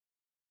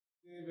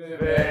Good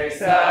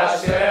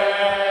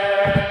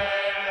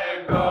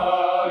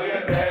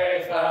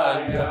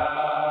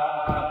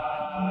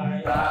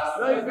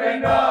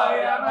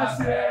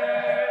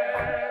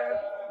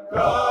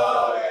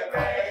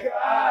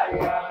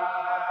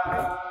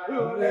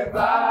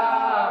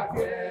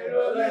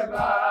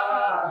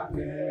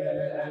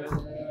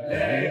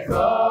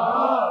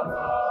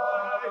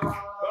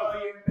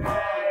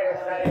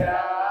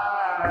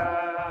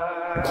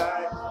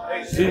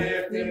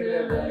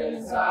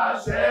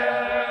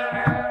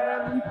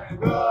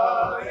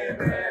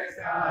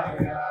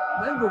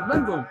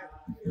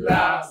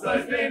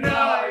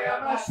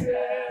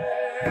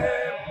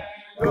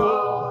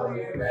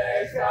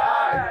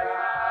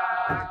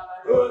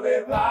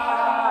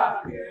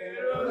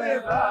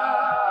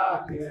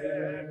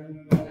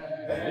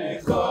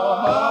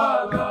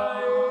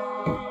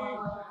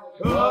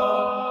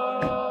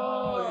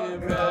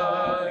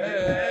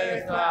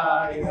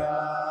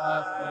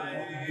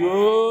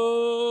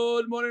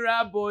morning,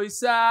 Rabbi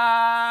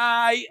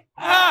Sai.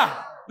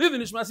 Live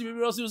in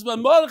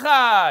Nishmat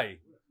Mordechai.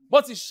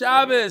 Motzi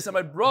Shabbos at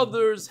my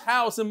brother's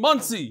house in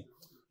Muncie,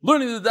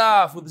 learning the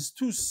daf with his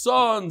two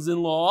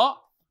sons-in-law,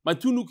 my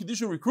two new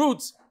Kiddushin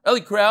recruits, Eli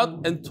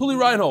Kraut and Tully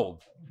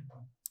Reinhold.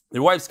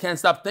 Their wives can't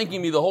stop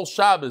thanking me the whole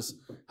Shabbos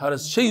how it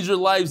has changed their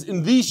lives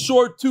in these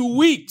short 2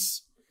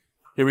 weeks.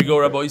 Here we go,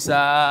 Rabbi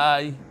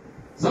Sai.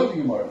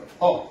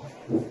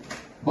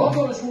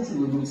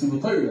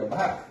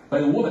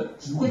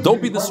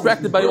 Don't be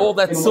distracted by all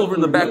that silver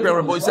in the background,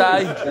 Rabbi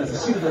Sai.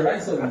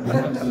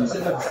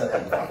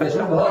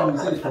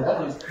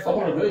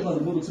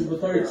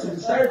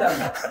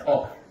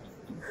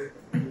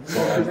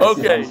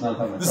 Okay,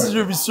 this is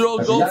Rabbi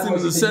Yisrael Goldstein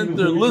in the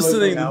center,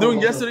 listening,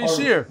 doing yesterday's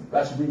shir.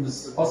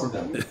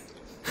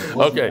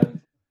 Okay,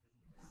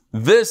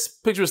 this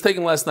picture was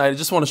taken last night. I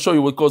just want to show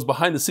you what goes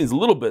behind the scenes a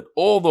little bit.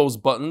 All those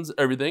buttons,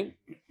 everything.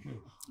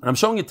 And I'm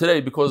showing it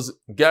today because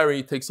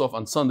Gary takes off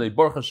on Sunday.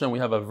 Baruch Hashem, we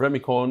have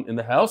Avraham in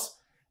the house.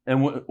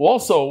 And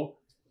also,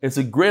 it's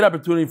a great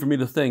opportunity for me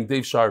to thank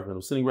Dave Sharpman,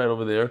 who's sitting right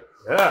over there,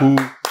 who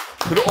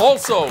could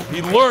also,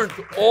 he learned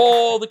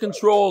all the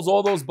controls,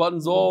 all those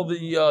buttons, all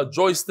the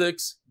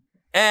joysticks.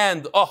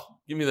 And,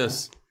 give me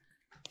this.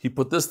 He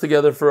put this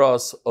together for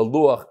us, a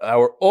luach,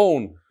 our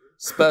own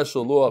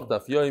special luach,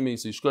 Daf Yomi,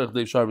 so Yishkoyach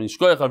Dave Sharpman,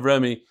 Yishkoyach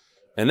Avraham.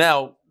 And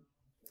now,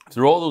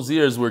 through all those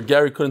years where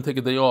Gary couldn't take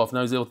a day off,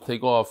 now he's able to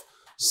take off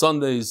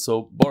Sundays,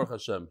 so Baruch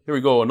Hashem. Here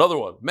we go, another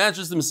one.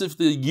 Manchester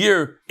Masifta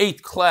Year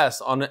 8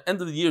 class on an end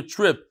of the year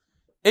trip.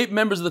 8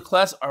 members of the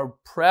class are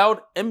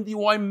proud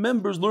MDY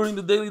members learning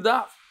the daily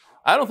daf.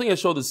 I don't think I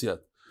showed this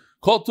yet.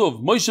 Kol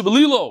Tov, Moshe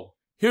Belilo.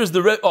 Here's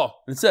the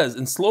it says,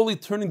 and slowly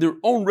turning their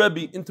own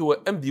Rebbe into an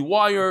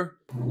MDYer.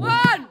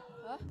 One!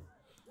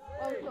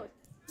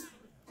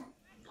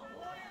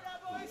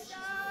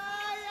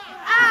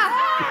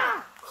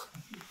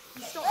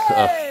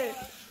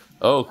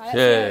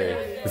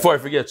 Okay. Before I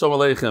forget, Shalom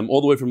Aleichem, all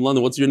the way from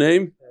London. What's your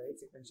name?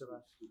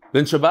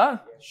 Ben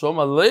Shabbat? Shalom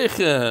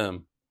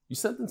Aleichem. You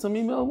sent in some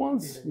email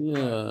once?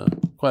 Yeah,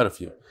 quite a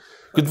few.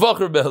 Good vach,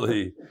 Reb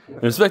Eli.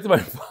 In respect to my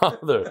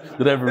father.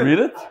 Did I ever read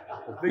it?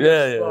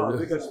 Yeah.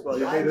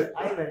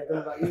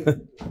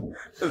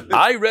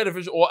 I read it.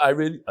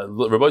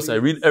 Rabbi said I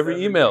read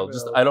every email.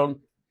 Just I don't.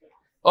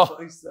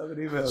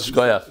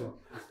 Shkoyach.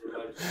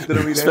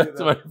 Respect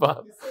to my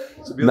father.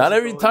 Not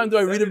every time do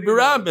I read a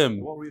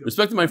Birabim.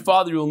 Respect to my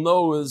father, you'll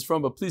know is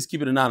from, but please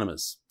keep it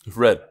anonymous. If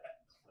read.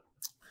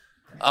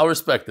 I'll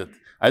respect it.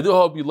 I do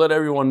hope you let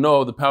everyone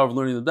know the power of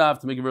learning the daf.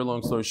 To make a very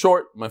long story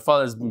short, my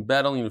father has been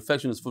battling an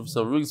infection in his foot for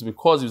several weeks.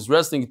 Because he was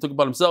resting, he took it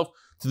upon himself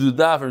to do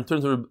the daf and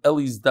return to Reb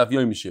Eli's Daf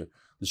Yomi shir.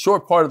 The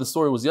short part of the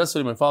story was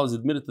yesterday my father was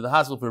admitted to the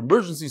hospital for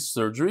emergency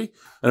surgery.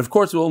 And of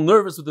course, we were all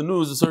nervous with the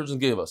news the surgeons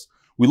gave us.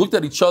 We looked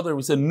at each other and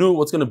we said, "No,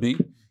 what's going to be?"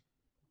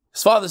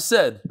 His father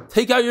said,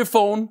 "Take out your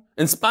phone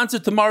and sponsor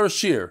tomorrow's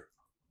shir."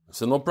 I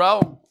said, "No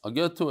problem, I'll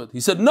get to it." He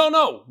said,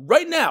 No,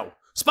 right now,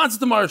 sponsor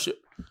tomorrow's shir.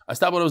 I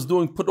stopped what I was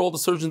doing, put all the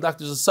surgeon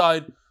doctors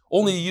aside.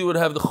 Only you would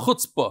have the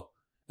chutzpah,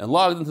 and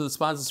logged into the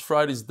sponsors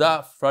Friday's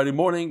daf, Friday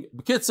morning.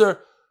 B'kitzer,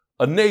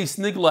 a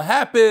segula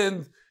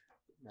happened.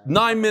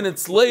 9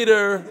 minutes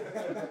later,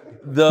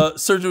 the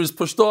surgery was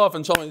pushed off,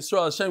 and Shalom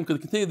Yisrael Hashem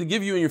could continue to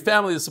give you and your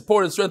family the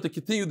support and strength to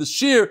continue the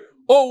shir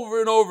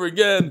over and over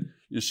again.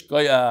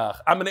 Yishkoyach.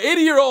 I'm an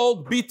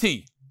 80-year-old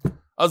BT.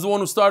 I was the one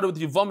who started with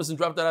the Yavamis and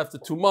dropped out after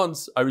 2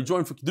 months. I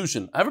rejoined for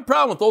Kiddushin. I have a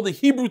problem with all the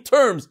Hebrew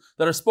terms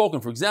that are spoken.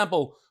 For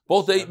example,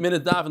 both the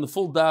 8-minute daf and the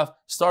full daf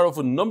start off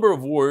with a number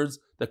of words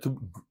that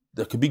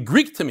could be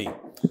Greek to me.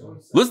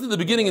 Listen to the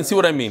beginning and see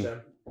what I mean.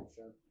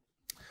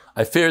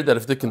 I fear that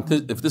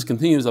if this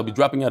continues, I'll be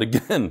dropping out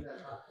again.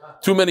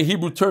 Too many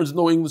Hebrew terms,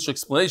 no English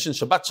explanation.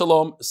 Shabbat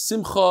Shalom,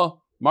 Simcha,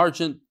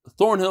 Marchant,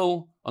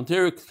 Thornhill,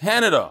 Ontario,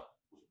 Canada.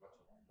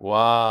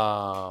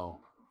 Wow.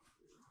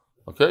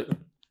 Okay.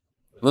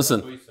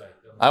 Listen,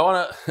 I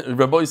want to,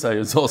 Rabbi Sai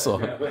is also,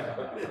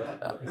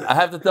 I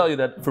have to tell you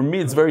that for me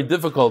it's very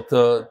difficult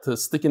to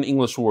stick in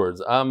English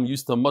words. I'm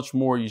used to a much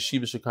more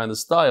yeshivish kind of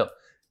style.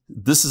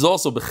 This is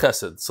also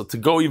bechesed, so to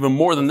go even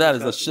more than that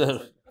is a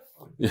shir.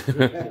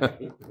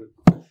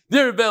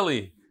 Dear Reb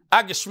Eli,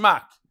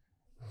 Agishmak.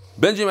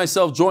 Benji and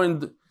myself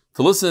joined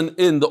to listen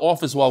in the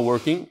office while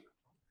working.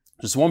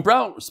 Just one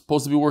proud. We're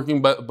supposed to be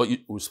working, but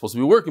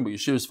your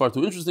shir is far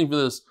too interesting for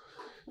this.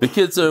 The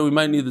kids we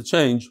might need to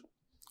change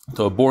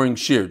to a boring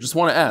shir. Just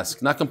want to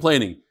ask, not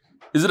complaining.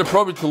 Is it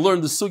appropriate to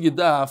learn the sugya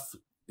daf?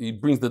 He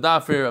brings the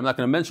daf here. I'm not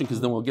going to mention because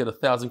then we'll get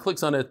 1,000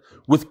 clicks on it.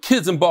 With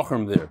kids in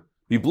Bachram there.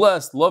 Be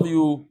blessed. Love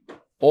you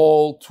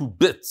all to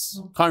bits.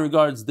 Kind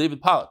regards,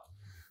 David Pollack.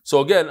 So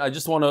again, I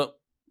just want to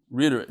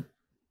reiterate.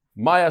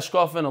 My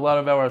hashkafa and a lot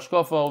of our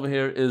hashkafa over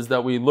here is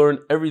that we learn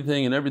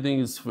everything, and everything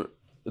is for,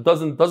 it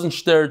doesn't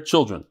stare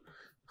children.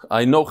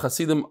 I know a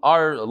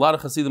lot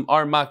of Hasidim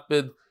are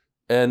makbid,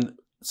 and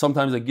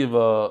sometimes I give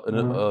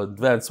an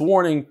advance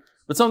warning,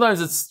 but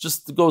sometimes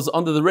it goes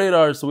under the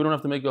radar, so we don't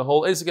have to make a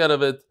whole asik out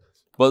of it.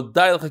 But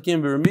Dayal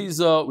Hakim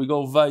V'Remiza, we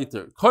go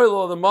weiter.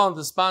 Koilo of the month,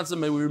 the sponsor,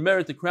 may we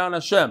merit the crown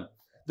Hashem.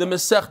 The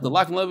Mesech, the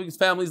Lakewood NJ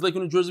families,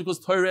 Lakewood NJ, because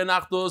torah and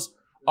achdus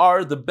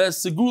are the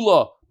best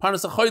segula.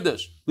 Parnassa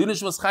chodesh,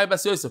 Nishmat Zechus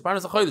bas Yosef.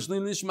 Parnassa chodesh,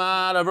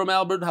 Nishmat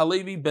Avraham,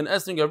 Levi,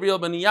 Ester, Gavriel,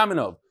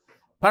 Beniyaminov.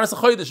 Parnassa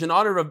chodesh in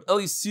honor of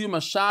Eli Siyum,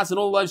 HaShas, and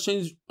all the life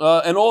change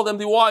and all them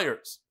the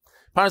wires.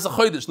 Parnassa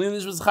chodesh,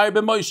 Nishmat Zechus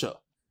ben Moshe.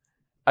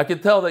 I can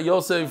tell that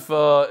Yosef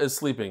is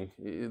sleeping.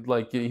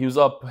 Like he was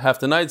up half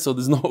the night, so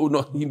there's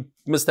no he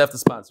missed half the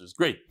sponsors.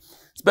 Great,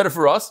 it's better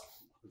for us.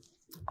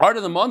 Art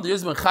of the month,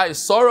 there's been Chai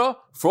Sarah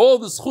for all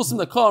the zechusim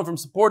that come from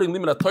supporting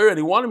Limud Torah, and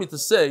he wanted me to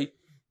say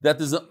that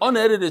there's an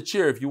unedited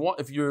shir.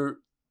 If you're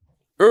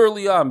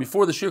early on,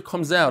 before the shir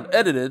comes out,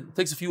 edited, it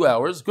takes a few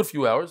hours, good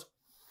few hours.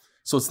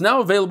 So it's now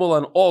available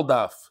on all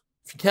daf.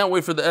 If you can't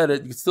wait for the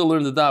edit, you can still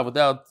learn the daf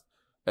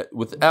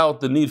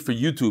without the need for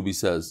YouTube, he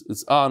says.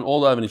 It's on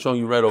all daf, and he's showing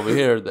you right over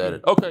here the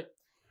edit. Okay.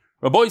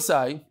 Rabbi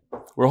Sai,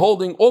 we're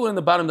holding all in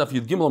the bottom daf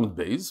Yud Gimel Amud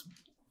Beis.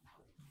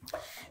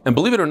 And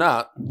believe it or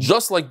not,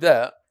 just like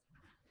that,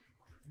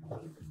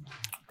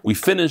 we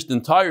finished the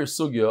entire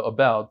sugya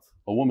about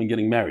a woman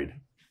getting married.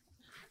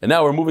 And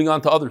now we're moving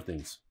on to other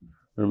things.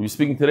 We're going to be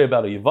speaking today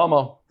about a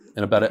Yavama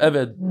and about an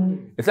Eved.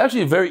 It's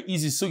actually a very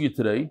easy sugya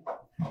today.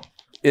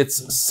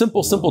 It's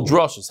simple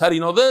drushes. How do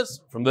you know this?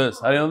 From this.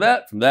 How do you know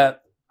that? From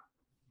that.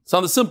 It's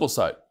on the simple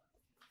side.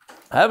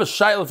 I have a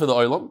shayla for the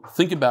oilam.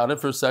 Think about it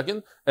for a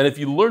second. And if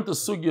you learned the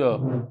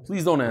sugya,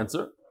 please don't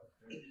answer.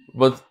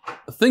 But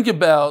think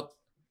about,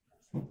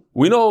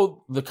 we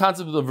know the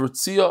concept of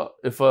ritzia.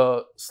 If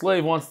a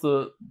slave wants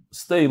to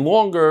stay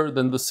longer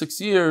than the 6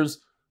 years,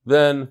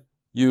 then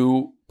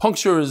you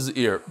puncture his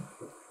ear.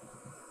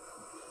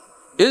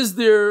 Is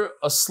there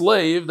a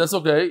slave, that's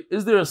okay,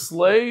 is there a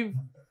slave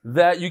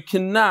that you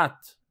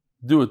cannot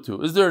do it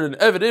to? Is there an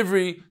Eved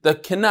Ivri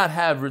that cannot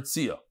have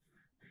ritzia?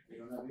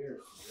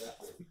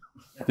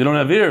 They don't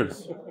have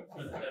ears.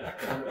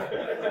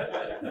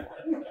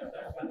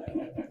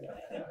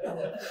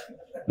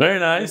 Very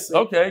nice.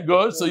 Okay,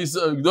 good. So you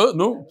said,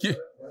 no.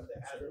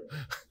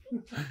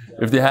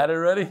 If they had it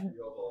already?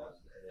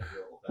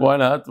 Why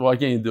not? Why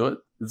can't you do it?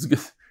 It's good.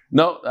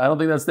 No, I don't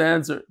think that's the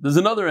answer. There's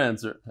another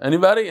answer.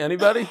 Anybody? And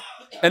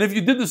if you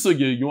did the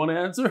sugya, you want to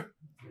answer?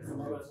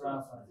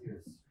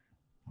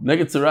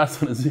 Neged tzaras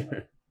on his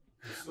ear.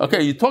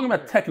 Okay, you're talking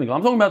about technical.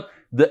 I'm talking about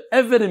the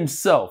Eved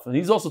himself, and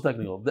he's also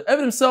technical. The Eved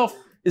himself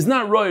is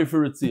not roy for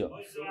Ritzia.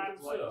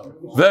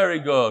 Very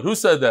good. Who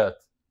said that?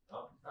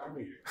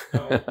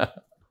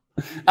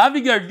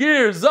 Avi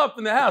Gargir is up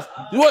in the house.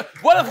 What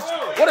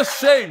a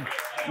shame.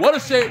 What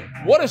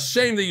a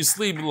shame that you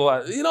sleep a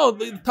lot. You know,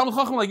 the Talmud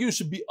Chacham like you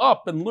should be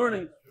up and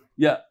learning.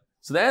 Yeah.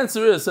 So the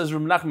answer is, says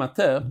Reb Nachman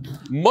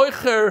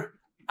Moicher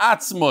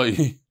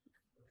Atzmoi.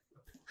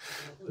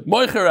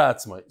 Moicher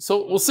Atzmoi.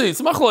 So we'll see.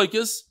 It's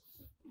machlokes.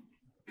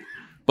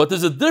 But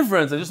there's a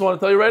difference. I just want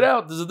to tell you right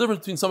out. There's a difference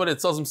between somebody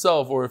that sells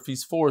himself or if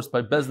he's forced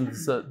by Bezdin to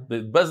sell.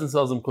 Bezdin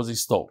sells him because he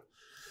stole.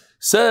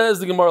 Says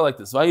the Gemara like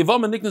this.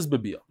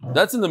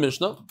 That's in the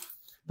Mishnah.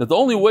 That the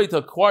only way to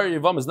acquire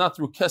Yivam is not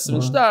through Kesef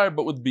and Shtar,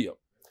 but with Biyah.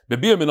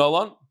 Bebiyah min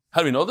Alan.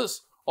 How do we know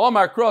this?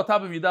 Omar Kra,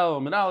 top of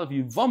Yidal, min Aleph,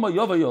 Yivama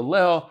Yava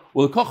Yoleha,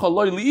 Ulkacha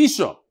Loi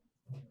Liisha.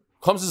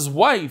 Comes his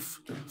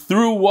wife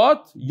through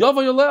what?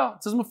 Yava Yoleha.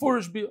 It says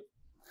Meforish Biyah.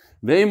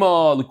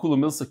 Veima Likula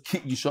Milsa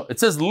Ki Isha. It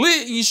says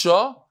Li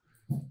Isha.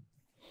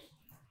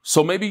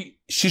 So maybe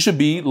she should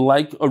be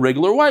like a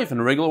regular wife. And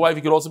a regular wife,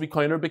 you could also be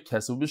Koiner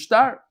Bekesef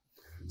B'Shtar.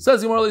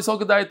 Says no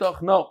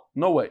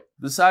way.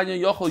 The Sanya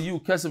Yochel you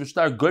Kesef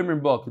Shtar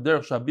Goimrim Ba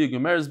Kederach Shabir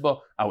Gemeres Ba.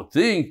 I would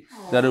think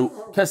that a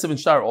Kesef and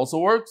Shtar also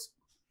works.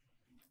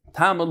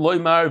 Tamad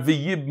Loimar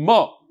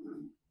V'Yibma.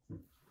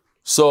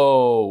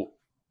 So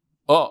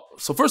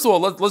first of all,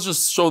 let's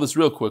just show this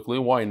real quickly.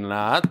 Why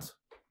not?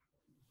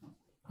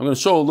 I'm going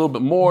to show a little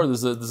bit more.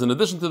 There's an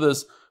addition to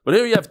this, but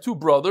here you have two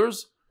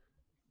brothers,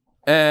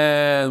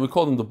 and we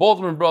call them the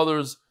Baldwin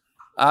brothers.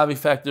 Avi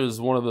Factor is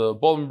one of the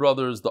Baldwin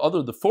brothers.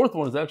 The fourth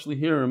one is actually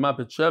here in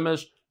Mapet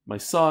Shemesh. My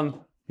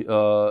son,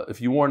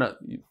 if you weren't,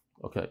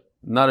 okay,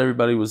 not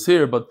everybody was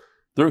here, but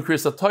during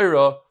Kriyas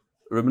HaTorah,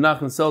 Reb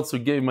Nachman Seltzer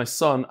gave my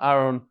son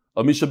Aaron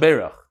a Misha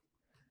Berach.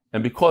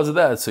 And because of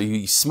that, so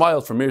he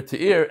smiled from ear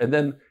to ear, and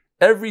then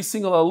every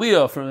single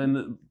aliyah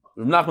from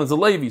Nachman's a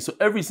Levi, so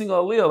every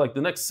single aliyah, like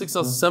the next 6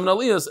 or 7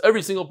 aliyahs,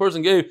 every single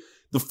person gave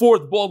the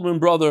 4th Baldwin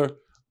brother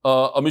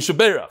a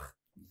Mishaberach.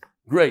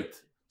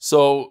 Great.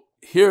 So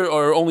here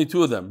are only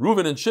 2 of them,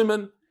 Reuven and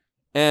Shimon,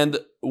 and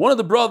one of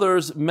the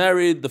brothers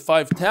married the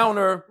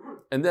 5-towner,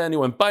 and then he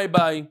went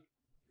bye-bye.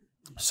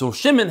 So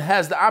Shimon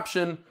has the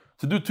option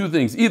to do 2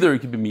 things. Either he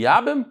could be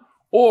miyabim,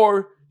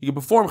 or he could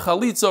perform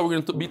chalitza. We're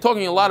going to be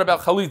talking a lot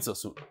about chalitza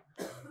soon.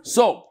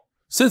 So,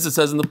 since it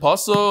says in the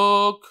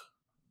pasuk,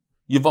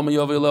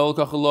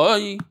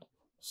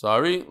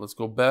 sorry, let's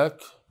go back.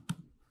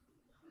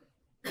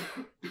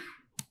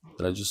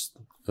 Did I just,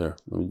 there,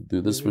 let me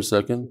do this for a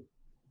second.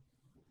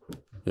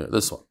 Yeah,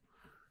 this one.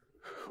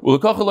 So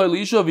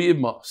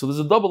there's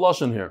a double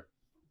lashon here.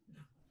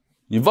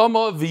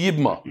 Yivama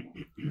v'yibma.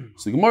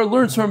 So the Gemara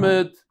learns from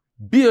it,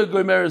 Bia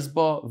goymeres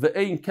ba,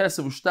 ve'ein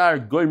kesev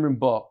u'shtar goymerim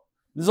ba.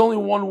 There's only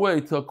one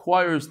way to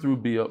acquire is through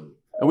Bia.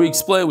 And we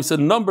said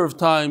a number of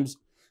times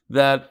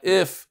that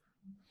if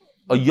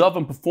a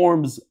Yavam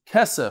performs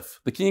kesef,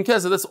 the king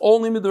kesef, that's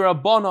only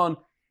midrabanan,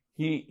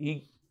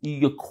 he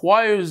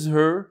acquires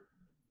her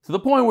to the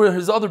point where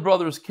his other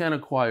brothers can't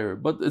acquire,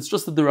 but it's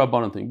just a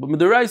derabanan thing. But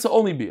midraisa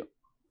only Bia.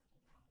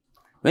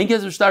 Ve'ein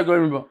kesef u'shtar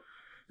goymerim ba.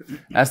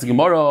 Ask the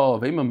Gemara,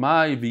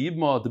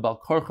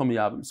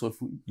 so if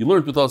you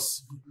learned with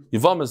us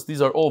Yivamas,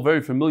 these are all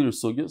very familiar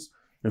sugyas.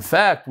 In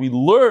fact, we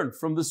learn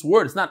from this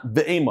word, it's not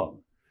ve'ema.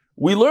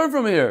 We learn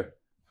from here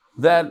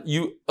that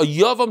a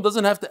Yavam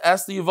doesn't have to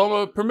ask the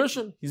Yavama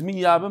permission. He's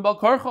miyabim bal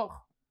karchach.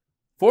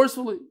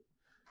 Forcefully.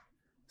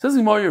 Says the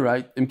Gemara, you're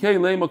right. The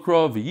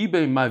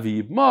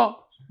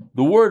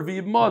word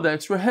v'yibma, the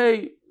extra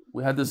hey,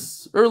 we had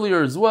this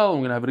earlier as well,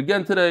 and we're going to have it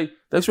again today.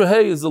 The extra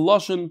hey is the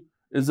lashon,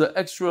 is an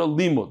extra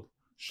limud.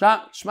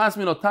 Shmas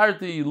min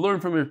otarti, you learn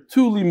from here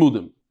 2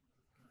 limudim.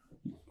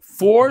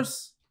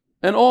 Force,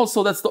 and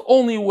also that's the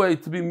only way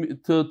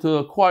to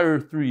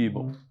acquire 3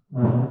 yibum.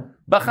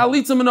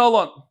 B'chalitza min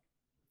olan.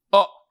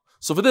 Oh,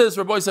 so for this,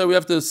 Rabbi said we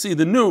have to see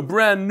the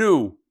brand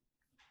new.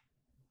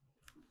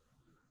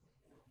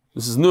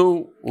 This is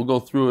new. We'll go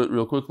through it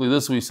real quickly.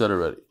 This we said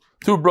already.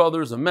 2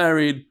 brothers are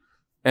married,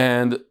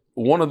 and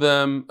one of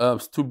them,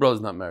 2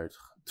 brothers not married.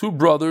 2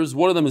 brothers,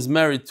 one of them is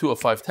married to a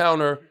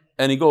 5-towner,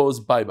 and he goes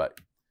bye-bye.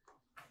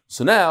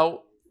 So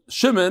now,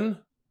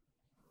 Shimon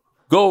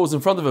goes in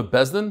front of a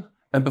bezdin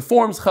and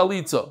performs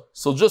chalitza.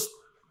 So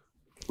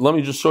let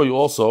me just show you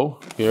also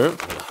here.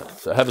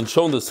 So I haven't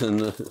shown this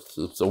in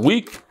it's a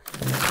week.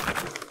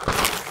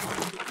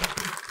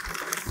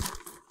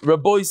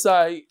 Rabbi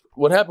Sai,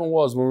 what happened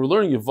was, when we were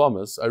learning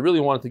Yavamas, I really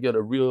wanted to get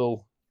a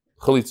real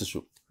chalitza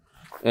shoe.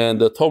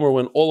 And Tomer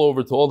went all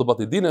over to all the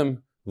Batei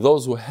Dinim.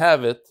 Those who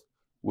have it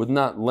would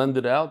not lend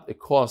it out. It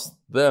cost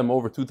them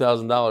over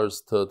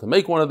 $2,000 to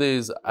make one of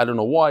these. I don't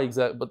know why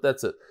exactly, but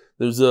that's it.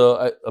 There's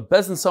a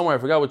bezdin somewhere, I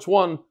forgot which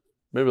one,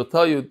 maybe I'll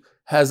tell you,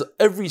 has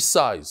every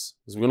size.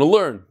 As we're going to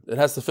learn, it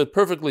has to fit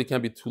perfectly. It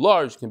can't be too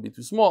large, it can't be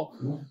too small.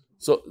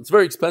 So it's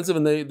very expensive,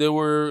 and they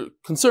were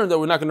concerned that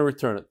we're not going to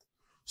return it.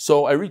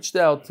 So I reached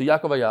out to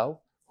Yaakov Ayal,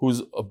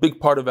 who's a big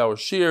part of our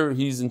shir.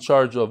 He's in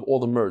charge of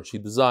all the merch. He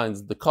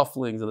designs the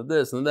cufflinks and the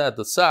this and that,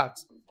 the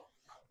socks.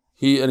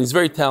 He's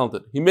very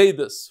talented. He made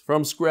this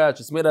from scratch.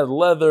 It's made out of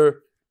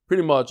leather,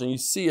 pretty much. And you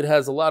see it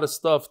has a lot of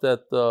stuff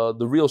that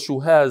the real shoe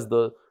has,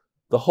 the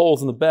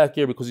holes in the back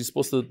here, because he's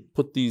supposed to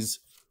put these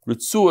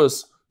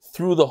ritzuas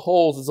through the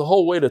holes. It's a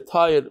whole way to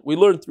tie it. We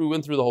went through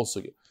the whole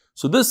sugya.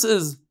 So this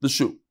is the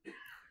shoe.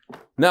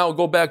 Now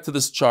go back to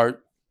this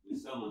chart. They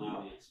sell on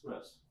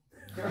AliExpress.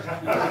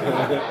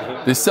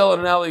 They sell it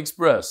on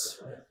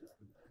AliExpress.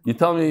 You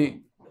tell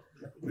me,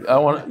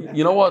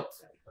 you know what?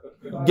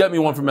 Get me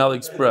one from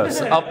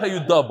AliExpress. I'll pay you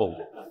double.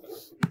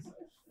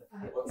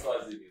 What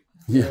size do you need?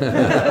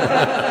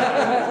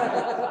 Yeah.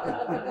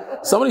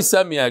 Somebody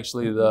sent me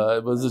actually,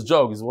 it was a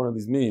joke, it's one of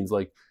these memes,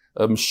 like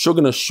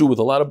shugging a shoe with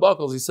a lot of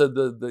buckles. He said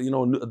a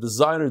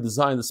designer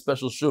designed a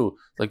special shoe,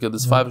 like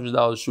this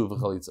 $500 shoe for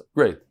chalitza.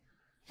 Great.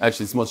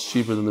 Actually, it's much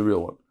cheaper than the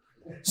real one.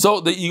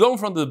 So you go in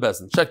front of the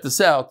bezdin. Check this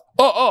out.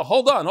 Oh,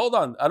 hold on.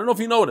 I don't know if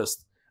you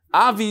noticed.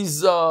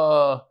 Avi's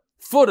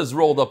foot is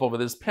rolled up over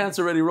this. Pants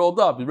are already rolled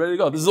up. He's ready to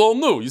go. This is all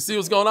new. You see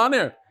what's going on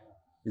here?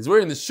 He's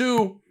wearing the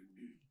shoe.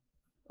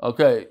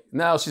 Okay,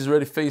 now she's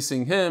already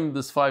facing him,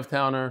 this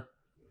 5-towner.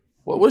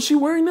 What is she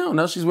wearing now?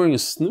 Now she's wearing a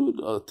snood,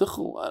 a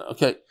tichel.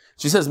 Okay.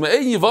 She says,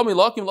 she has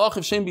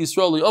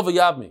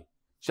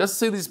to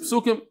say these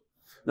psukim.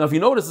 Now, if you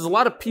notice, there's a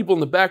lot of people in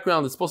the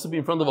background that's supposed to be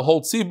in front of a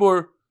whole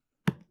tzibur.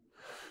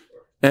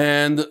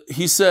 And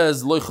he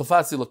says, I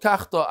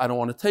don't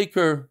want to take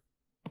her.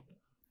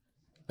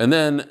 And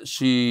then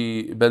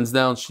she bends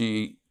down,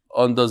 she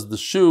undoes the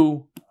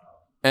shoe,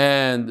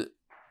 and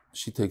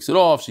she takes it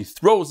off, she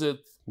throws it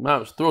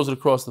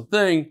across the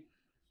thing.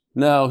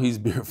 Now he's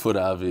barefoot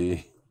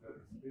Avi.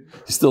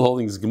 He's still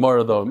holding his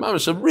Gemara though.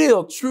 Mamash, a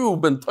real, true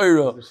Ben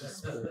Torah.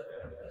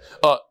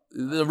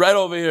 Right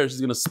over here, she's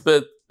going to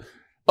spit.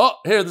 Oh,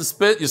 here the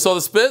spit. You saw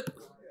the spit?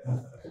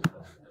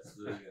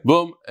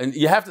 Boom. And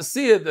you have to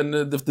see it,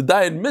 and if the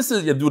diet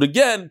misses, you do it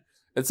again.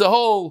 It's a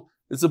whole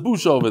It's a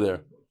busha over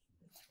there.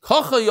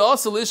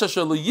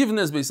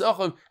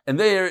 And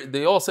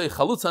they all say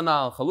chalutz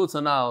hanal, chalutz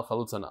hanal,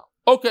 chalutz hanal.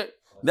 Okay,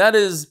 that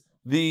is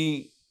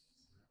the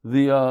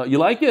you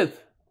like it?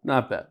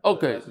 Not bad.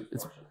 Okay,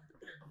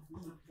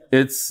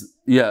 it's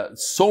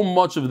so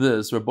much of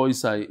this Reb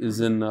Elchanan is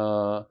in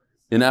our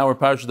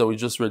parasha that we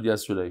just read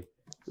yesterday.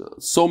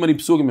 So many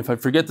psukim. If I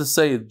forget to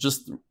say it,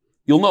 just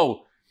you'll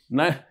know.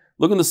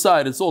 Look on the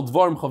side. It's all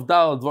dvarim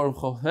chavdal, dvarim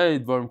chavhei,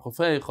 dvarim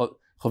chavhei,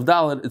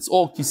 chavdal. It's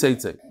all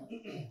kiseitze.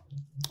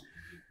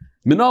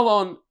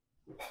 Minalon,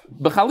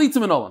 b'chalitza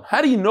minalon.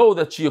 How do you know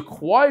that she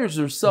acquires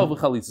herself with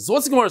chalitza? So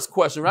what's the Gemara's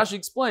question? Rashi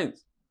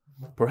explains.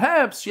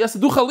 Perhaps she has to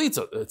do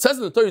chalitza. It says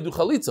in the Torah you do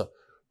chalitza.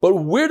 But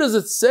where does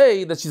it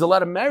say that she's allowed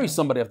to marry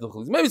somebody after the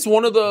chalitza? Maybe it's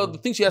one of the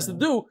things she has to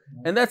do,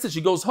 and that's it.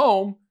 She goes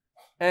home,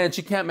 and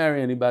she can't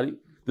marry anybody.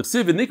 The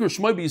Chsiv v'nikra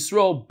shmoi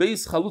b'Yisrael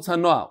beis chalutz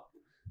hanoal.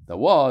 That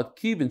what?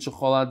 Kivin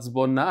shecholatz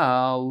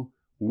bonal.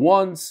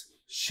 Once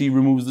she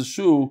removes the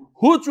shoe,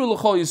 hutru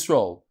l'chol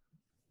Yisrael.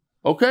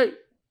 Okay?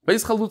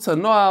 Beis chalutz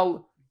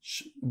hanoal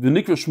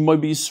v'nikra shmoi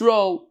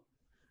b'Yisrael.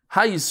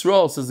 Ha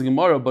Yisrael, says the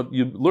Gemara, but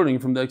you're learning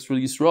from the extra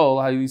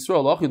Yisrael. Ha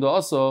Yisrael, lachi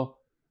da'asa.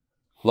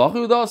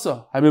 Lachi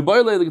da'asa. Ha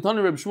mebayle, the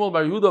Ketani Reb Shmuel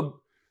bar Yehuda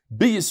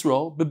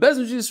b'Yisrael.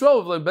 B'bezin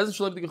Yisrael, b'bezin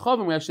shalav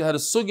d'gechavim. We actually had a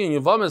sugi in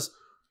Yavamis.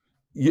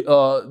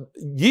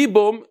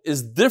 Yibum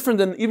is different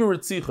than even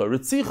Ritzicha.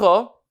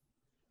 Ritzicha,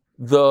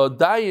 the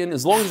dayan,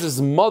 as long as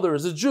his mother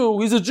is a Jew,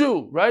 he's a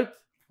Jew, right?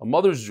 A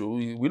mother's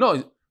Jew, we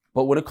know.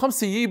 But when it comes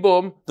to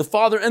Yibum, the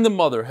father and the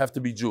mother have to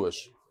be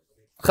Jewish.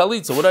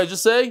 Chalitza, what did I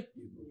just say?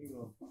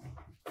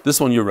 This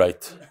one, you're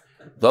right.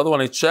 The other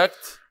one I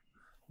checked.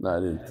 No,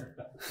 I didn't.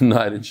 No,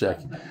 I didn't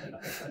check.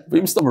 But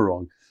you still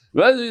wrong.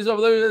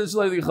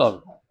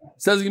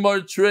 Says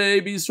Gemara,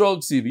 Trey B'Yisrael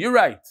Ksiv. You're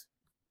right.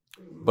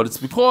 But it's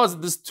because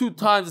there's two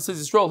times it says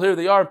Yisrael. Here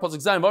they are.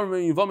 Pasuk Zayin.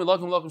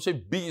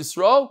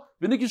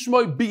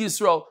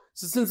 B'Yisrael.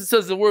 So since it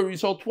says the word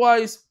Yisrael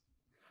twice,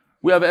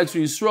 we have extra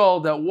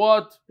Yisrael. That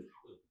what?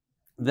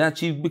 That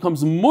she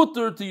becomes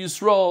mutter to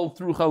Yisrael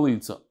through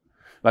Chalitza.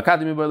 But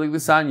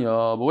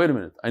wait a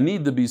minute, I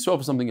need the B'Yisrael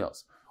for something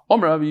else. We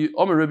were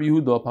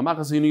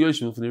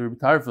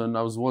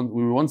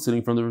once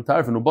sitting from the Reb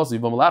Tarfon,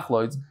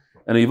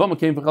 and a Yivama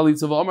came for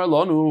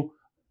Chalitza.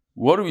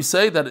 What do we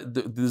say? That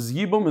there's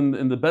Yibum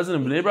in the Bezin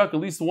of Bnei Brak at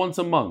least once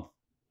a month.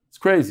 It's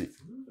crazy.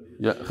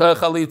 Yeah,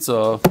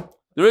 Chalitza.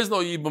 There is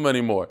no Yibum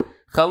anymore.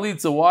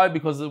 Chalitza, why?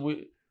 Because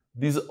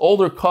these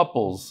older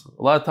couples,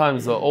 a lot of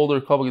times the older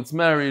couple gets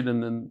married,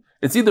 and then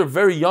it's either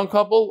very young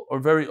couple or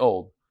very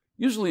old.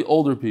 Usually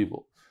older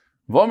people.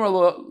 You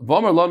have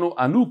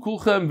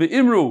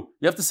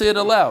to say it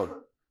aloud.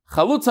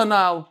 Chalutz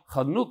hanal.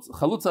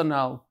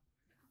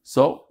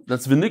 So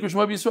that's v'nikra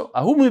shmoi b'Yisrael.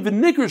 Ahum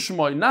v'nikra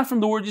shmoi, not from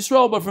the word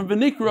Yisrael, but from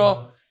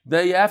v'nikra.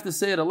 That you have to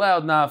say it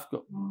aloud.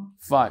 Nafka.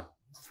 Fine.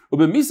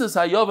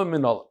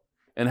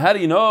 And how do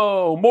you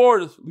know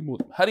more?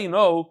 How do you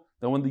know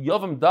that when the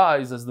yavam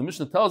dies, as the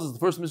Mishnah tells us, the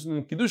first Mishnah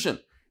in Kiddushin,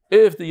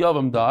 if the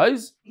yavam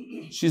dies,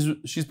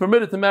 she's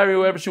permitted to marry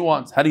whoever she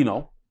wants. How do you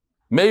know?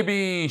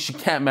 Maybe she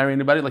can't marry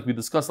anybody, like we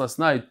discussed last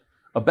night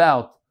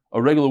about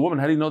a regular woman.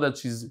 How do you know that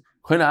she's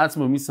koina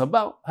atzma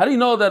misabal? How do you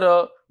know that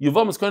a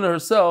yavam is koina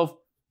herself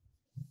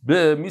be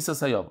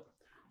misas hayav?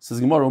 Says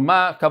Gemara,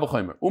 Uma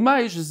kavachomer. Uma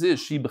is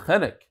she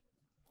bechenek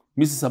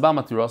misas habal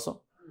matirasa.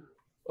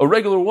 A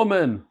regular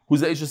woman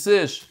who's a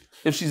ish,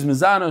 if she's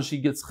mizana, she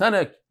gets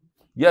chenek.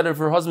 Yet if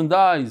her husband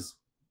dies,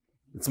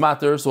 it's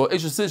matter. So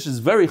ish is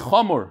very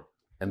chomer,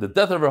 and the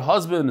death of her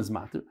husband is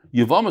matter.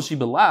 Yavama she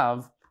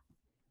belav.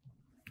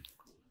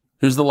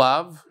 Here's the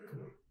lav.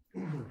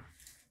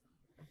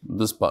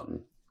 This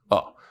button.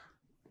 Oh.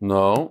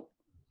 No.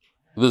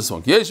 This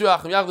one. You're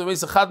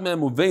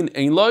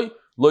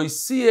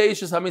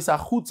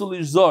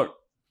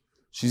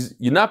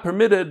not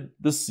permitted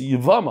this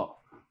yivama.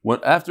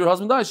 When after her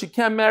husband dies, she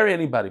can't marry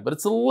anybody. But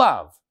it's a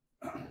lav.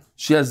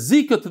 She has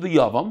zika to the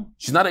yavam.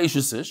 She's not a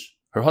ish.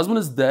 Her husband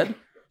is dead.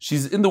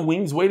 She's in the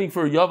wings waiting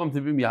for a yavam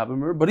to be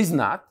miyavam, but he's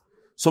not.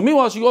 So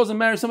meanwhile, she goes and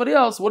marries somebody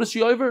else. What is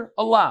she over?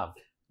 A lav.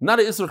 Not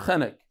a isur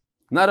chenek.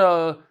 Not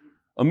a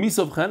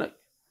misa of chenek.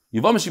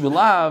 Yavam she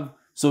belav.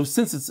 So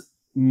since it's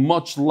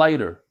much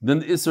lighter than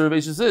the isur of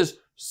ish,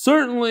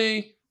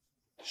 certainly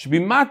should be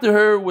mat to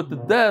her with the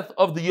death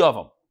of the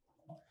yavam.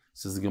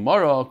 Says the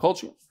Gemara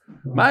culture.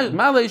 My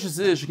ish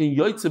she can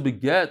yoytze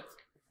beget.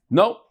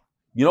 No.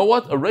 You know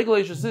what? A regular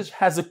ish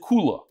has a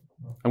kula.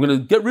 I'm going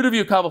to get rid of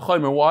your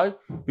kavachomer. Why?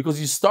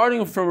 Because you're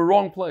starting from a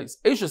wrong place.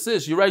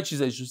 Eisha you're right,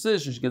 she's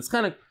Eisha and she gets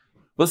chenek.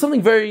 But there's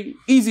something very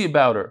easy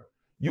about her.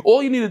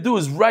 All you need to do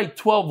is write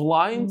 12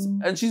 lines,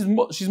 and she's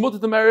mutter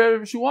to marry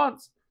whoever she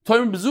wants.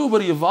 You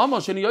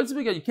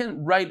can't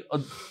write a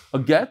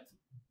get.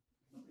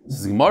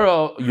 Says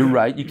Gemara, you're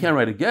right, you can't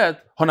write a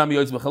get.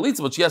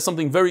 But she has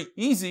something very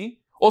easy.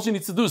 All she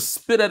needs to do is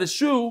spit at his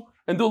shoe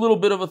and do a little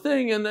bit of a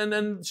thing, and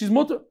then she's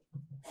mutter.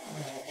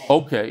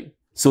 Okay.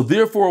 So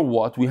therefore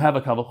what? We have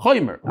a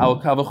kavachomer.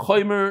 Our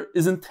kavachomer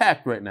is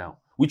intact right now.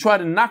 We try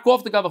to knock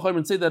off the kavachomer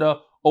and say that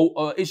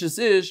Ish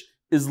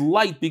is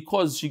light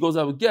because she goes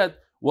out with get,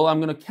 well,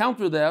 I'm going to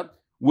counter that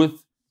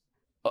with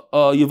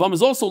Yavam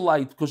is also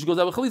light because she goes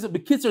out with Chalitza,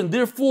 Bekitzer, and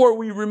therefore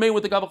we remain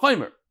with the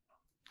Gavachaimer.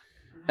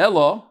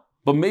 Ella,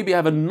 but maybe I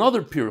have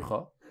another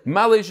pircha.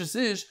 Maleshes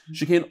ish,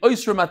 she can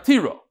oisra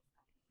matira.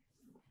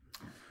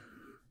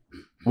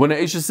 When an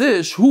Eishes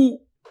ish, who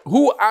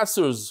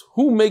asers,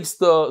 who makes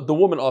the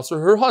woman aser?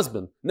 Her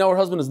husband. Now her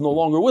husband is no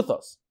longer with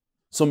us.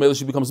 So maybe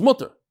she becomes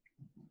mutter.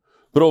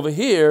 But over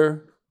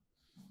here,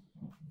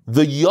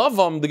 the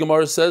Yavam, the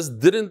Gemara says,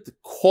 didn't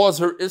cause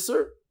her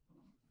Isser.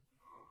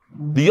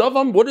 The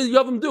Yavam, what did the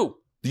Yavam do?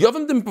 The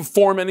Yavam didn't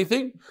perform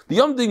anything. The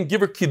Yavam didn't give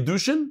her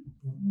Kiddushin.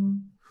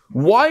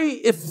 Why,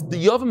 if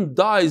the Yavam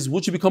dies,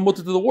 would she become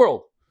mutter to the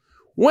world?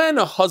 When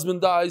a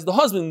husband dies, the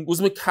husband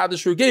was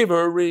Mekadosh her, gave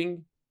her a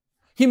ring.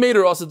 He made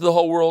her Asa to the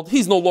whole world.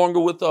 He's no longer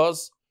with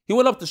us. He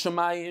went up to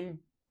Shemayim.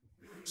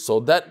 So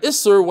that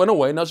Isser went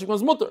away. Now she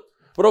becomes mutter.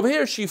 But over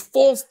here, she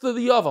falls to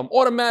the Yavam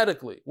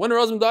automatically. When her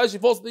husband dies, she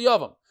falls to the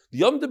Yavam.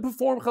 The Yavam didn't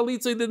perform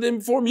Chalitza, didn't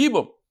perform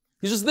Yibum.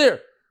 He's just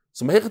there.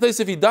 So Mehechates,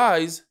 if he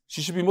dies,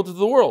 she should be mutter to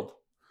the world.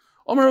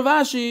 Omer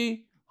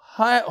Ravashi,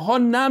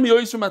 Honami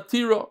Oisra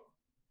Matira.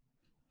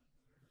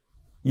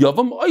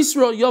 Yavam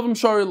Oisra, Yavam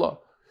Sharila.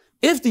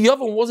 If the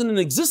Yavam wasn't in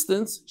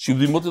existence, she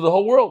would be mutter to the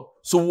whole world.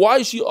 So why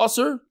is she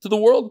Asr to the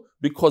world?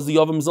 Because the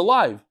Yavam is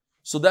alive.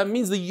 So that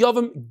means the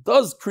Yavam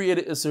does create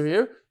an Isser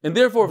here, and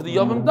therefore if the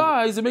Yavam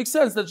dies, it makes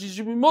sense that she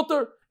should be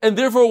mutter. And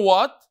therefore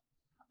what?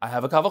 I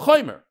have a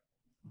Kavachaimer.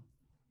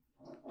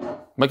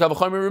 My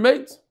Kavachaimer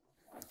remains.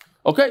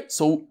 Okay,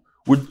 so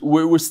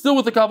we're still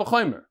with the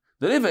Kavachaimer.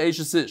 That if an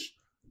Eishes Ish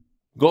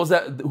goes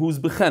out, who's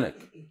Bechenek,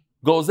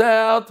 goes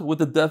out with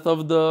the death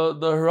of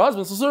her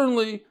husband, so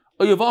certainly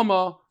a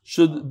Yavama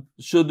should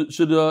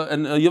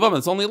and a Yavama,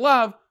 it's only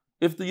allowed,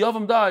 if the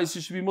Yavam dies, she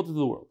should be mutter to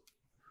the world.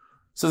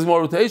 Says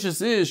more. So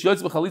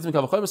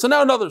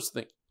now another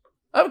thing.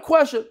 I have a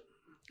question.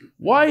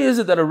 Why is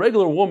it that a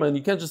regular woman,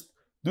 you can't just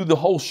do the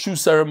whole shoe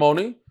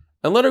ceremony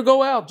and let her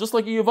go out, just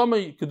like a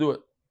Yavama could do it?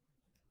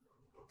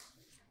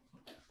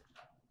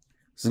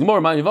 Says more.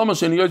 A Yavama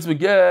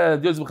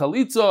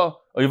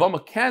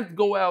can't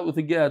go out with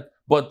a get,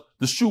 but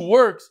the shoe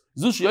works.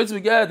 So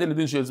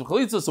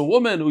a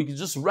woman, we can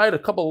just write a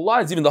couple of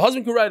lines. Even the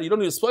husband can write it. You don't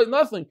need to spell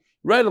nothing.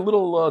 Write a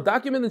little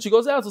document and she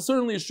goes out. So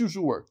certainly a shoe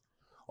should work.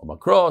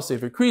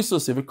 Sefer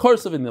Krisa, Sefer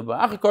Karsa,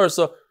 V'Neva'ach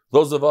Karsa.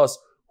 Those of us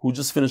who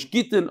just finished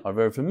Gittin are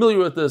very familiar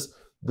with this.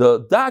 The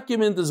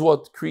document is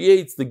what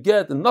creates the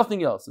get and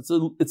nothing else. It's a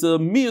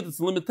miyut, it's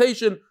a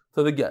limitation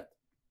to the get.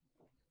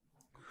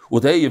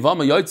 Okay,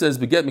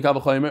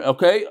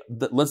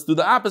 let's do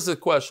the opposite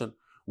question.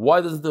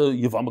 Why doesn't the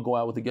Yavama go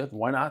out with the get?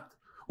 Why not?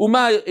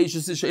 That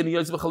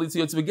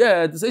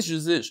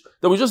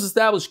we just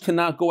established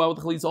cannot go out with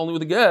the chalitza, only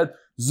with the get.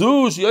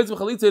 So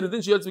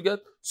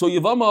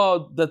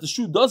Yavama, that the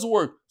shoe does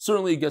work,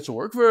 certainly it gets to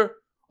work for her.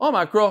 Oh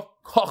my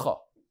kacha.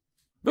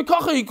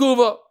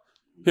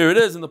 Here it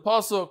is in the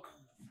pasuk.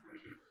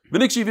 She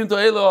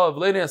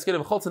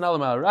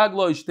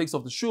takes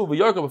off the shoe,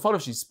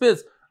 she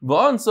spits.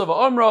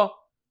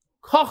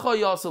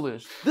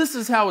 This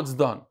is how it's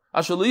done.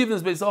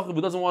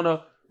 Who doesn't want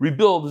to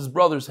rebuild his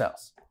brother's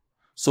house.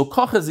 So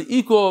kacha is the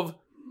ikov.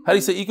 How do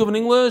you say ikov in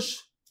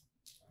English?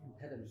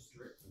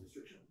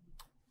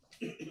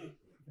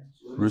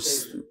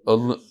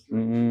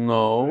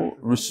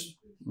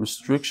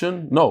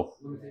 Restriction? No.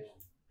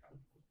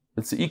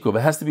 It's the ikov.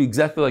 It has to be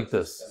exactly like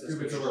this.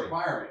 It's a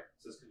requirement.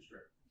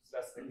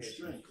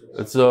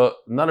 It's not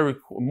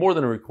more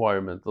than a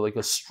requirement, like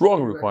a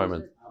strong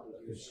requirement.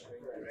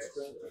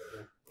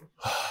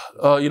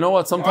 You know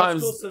what?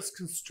 Sometimes says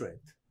constraint.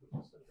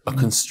 A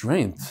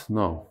constraint?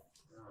 No.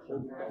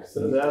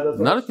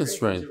 Not a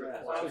constraint.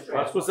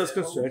 Article says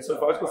constraint, so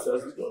article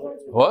says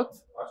what?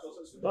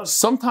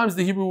 Sometimes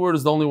the Hebrew word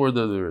is the only word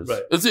that there is.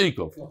 Right. It's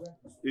ikov.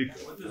 Okay.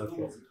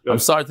 I'm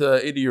sorry to the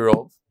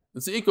 80-year-old.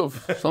 It's ikov.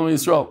 Somebody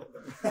Yisrael.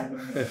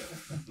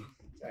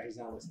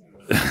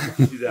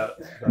 He's out.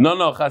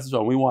 No, chas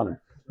v'shalom. We want him.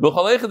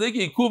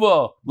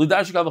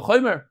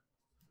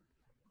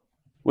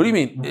 What do you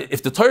mean?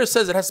 If the Torah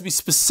says it has to be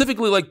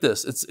specifically like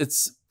this,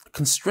 it's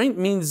constraint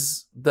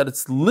means that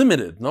it's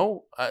limited.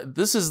 No,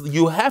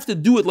 you have to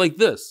do it like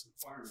this.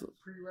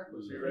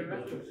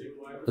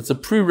 It's a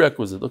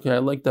prerequisite. Okay, I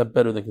like that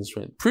better than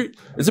constraint.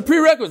 It's a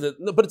prerequisite,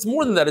 but it's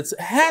more than that. It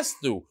has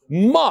to,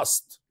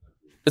 must.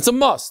 It's a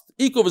must.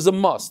 Ikov is a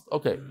must.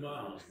 Okay.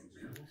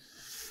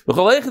 So if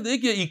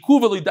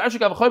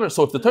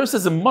the Torah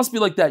says it must be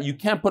like that, you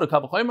can't put a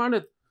kavachayim on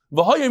it.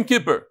 Yom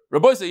Kippur.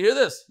 Rabbi say, hear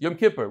this. Yom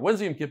Kippur.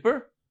 When's Yom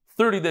Kippur?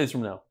 30 days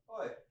from now.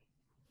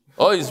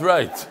 Oh, he's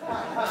right.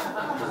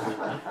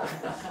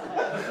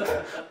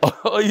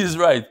 Oh, he's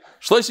right.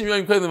 But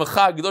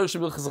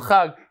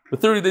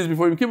 30 days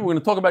before Yom Kippur, we're going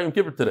to talk about Yom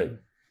Kippur today.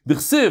 Rabbi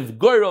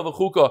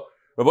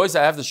say,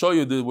 I have to show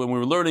you when we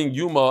were learning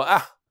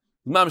Yuma,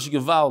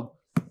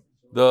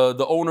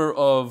 the owner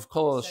of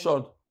Kol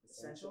HaShon.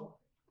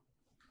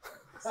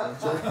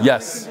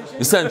 Yes,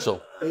 essential.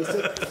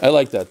 I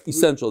like that.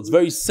 Essential. It's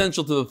very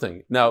essential to the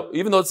thing. Now,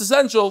 even though it's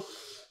essential,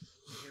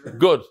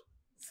 good.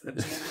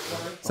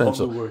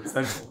 Essential.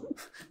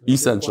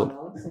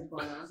 Essential.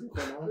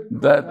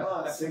 That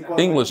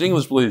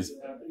English, please.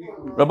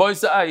 Rabbi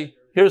Isai,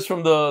 here's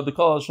from the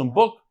Kiddushin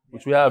book,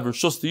 which we have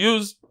HaShas to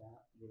use.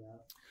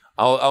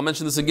 I'll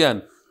mention this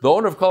again. The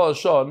owner of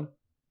Kiddushin,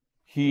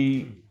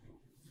 he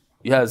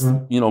has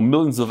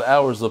millions of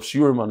hours of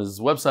shiurim on his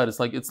website. It's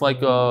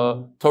like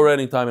Torah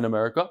Anytime in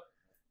America,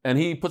 and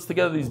he puts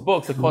together these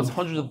books that cost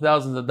hundreds of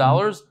thousands of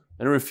dollars,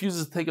 and he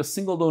refuses to take a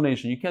single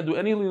donation. You can't do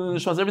any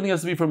Nishmat. Everything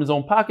has to be from his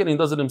own pocket, and he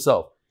does it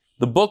himself.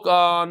 The book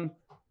on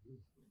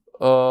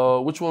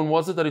which one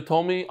was it that he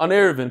told me? On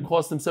Erevin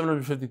cost him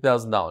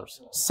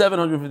 $750,000.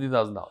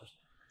 $750,000.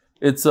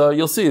 It's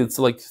you'll see. It's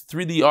like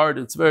 3D art.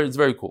 It's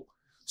very cool.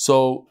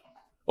 So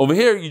over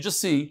here you just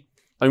see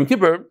on Yom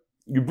Kippur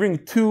you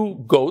bring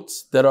two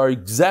goats that are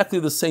exactly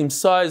the same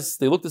size.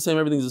 They look the same.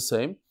 Everything's the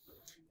same,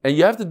 and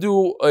you have to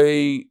do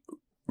a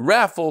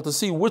raffle to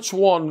see which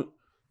one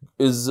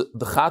is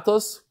the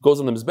chatas, goes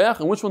on the mizbeach,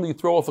 and which one do you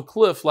throw off a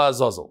cliff, la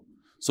azazel.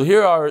 So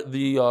here are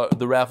the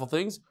raffle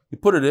things. You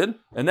put it in,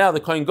 and now the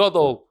Kohen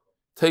Gadol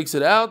takes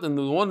it out, and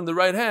the one in the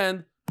right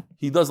hand,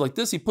 he does like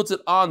this. He puts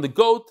it on the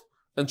goat,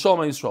 and Shalom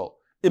Yisrael.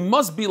 It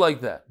must be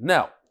like that.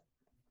 Now,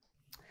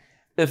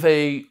 if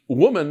a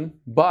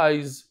woman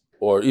buys,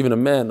 or even a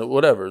man, or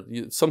whatever,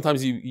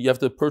 sometimes you have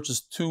to purchase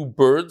two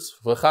birds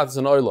for chatas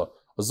and oila,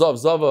 a zav,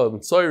 zava,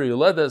 mitzoyri,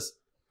 ledes.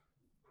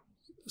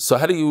 So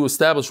how do you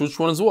establish which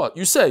one is what?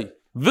 You say,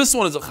 this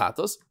one is a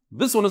chatas,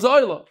 this one is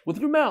oila. With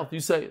your mouth, you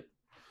say it.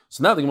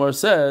 So now the Gemara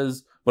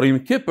says, but in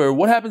Yom Kippur,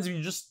 what happens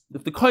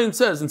if the Kohen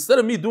says, instead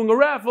of me doing a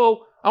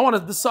raffle, I want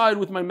to decide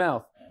with my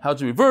mouth how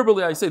to be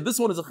verbally, I say, this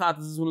one is a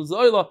chatas, this one is a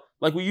oila,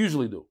 like we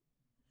usually do.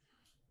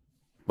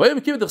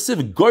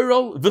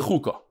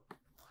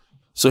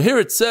 So here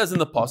it says in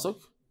the pasuk,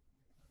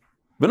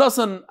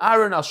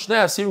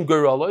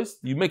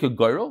 you make a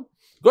goyrel.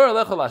 Then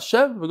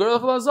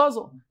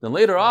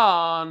later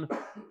on,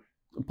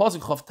 in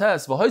pasuk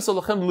chavtes,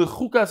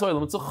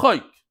 it's a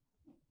chayk.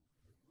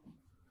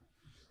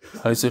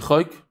 How do you say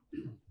chayk?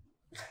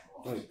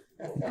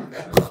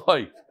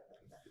 Chayk.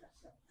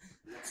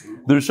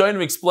 The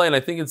Rishonim explain. I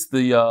think it's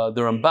the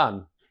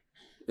Ramban.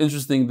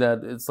 Interesting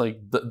that it's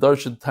like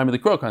Darshan time of the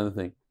crow kind of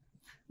thing.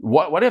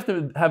 Why do you have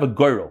to have a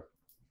goyrel?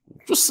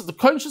 Just the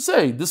Kohen should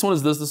say this one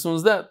is this one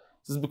is that.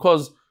 This is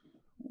because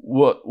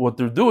what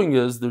they're doing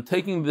is they're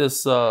taking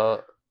this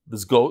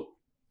goat,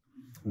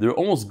 they're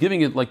almost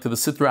giving it like to the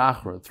Sitra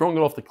Achra, throwing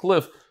it off the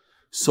cliff,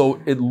 so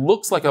it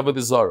looks like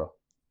Avodah Zarah.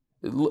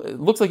 It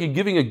looks like you're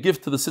giving a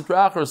gift to the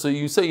Sitra Achra. So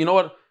you say, you know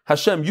what,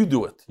 Hashem, you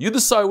do it. You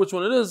decide which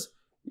one it is.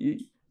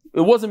 It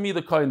wasn't me,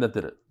 the Kohen, that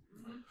did it.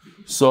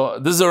 So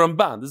this is a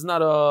Ramban. This is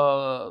not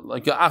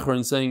like an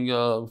Achron saying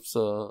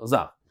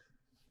Zah.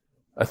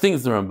 I think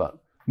it's the Ramban.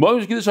 So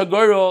you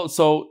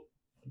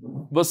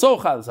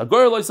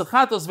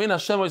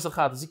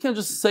can't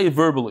just say it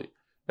verbally.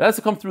 It has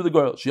to come through the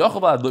girl.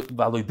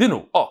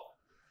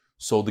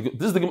 So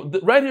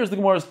right here is the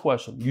Gemara's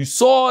question. You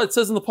saw it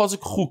says in the pasuk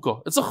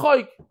chuka. It's a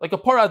chayk, like a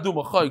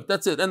paraduma chayk.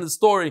 That's it. End of the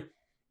story.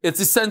 It's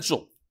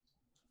essential.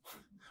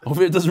 Over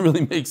here it doesn't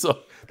really make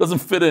so. Doesn't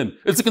fit in.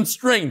 It's a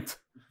constraint.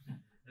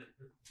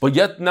 But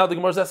yet now the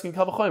Gemara is asking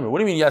Kal V'chomer. What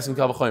do you mean you're asking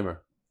Kal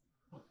V'chomer?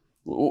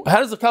 How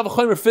does the Kal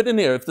V'chomer fit in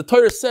here? If the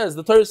Torah says,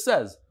 the Torah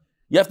says.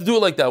 You have to do it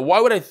like that. Why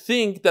would I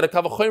think that a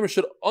Kal V'chomer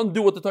should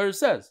undo what the Torah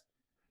says?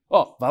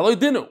 Oh, v'aloi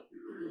dinu.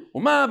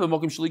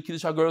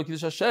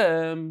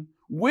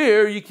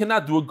 Where you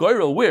cannot do a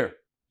goyrel. Where?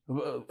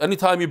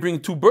 Anytime you bring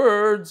two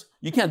birds,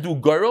 you can't do a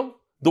goyrel.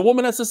 The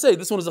woman has to say,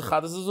 this one is a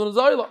chatas, this one is a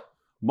oila.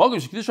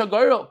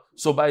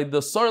 So by the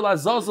Sar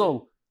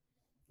Lazazel,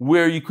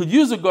 where you could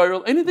use a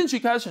goyrel, anything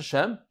shikash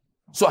Hashem.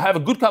 So I have a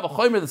good Kal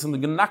V'chomer that's going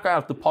to knock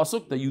out the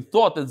pasuk that you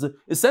thought that's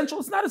essential.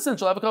 It's not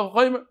essential. I have a Kal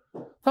V'chomer.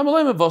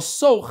 Tamalema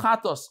vaso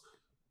chatos.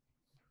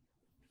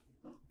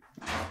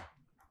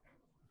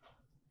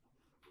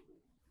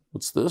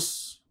 What's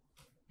this?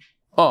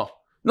 Oh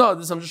no! I'm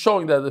just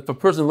showing that if a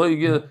person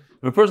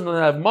doesn't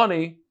have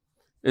money,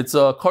 it's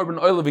a carbon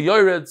oil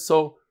v'yored.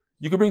 So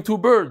you can bring two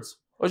birds.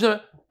 He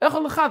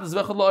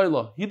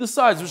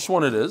decides which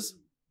one it is.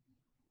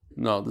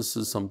 No, this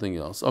is something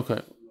else.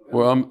 Okay,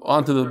 well I'm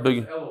on to the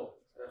big.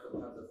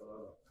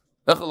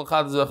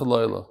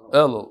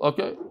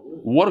 Okay,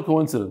 what a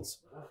coincidence!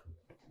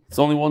 It's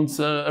only once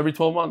every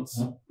 12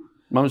 months.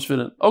 Mamish fit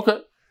in. Okay.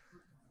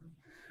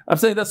 I'm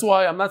saying that's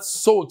why I'm not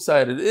so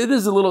excited. It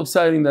is a little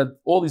exciting that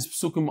all these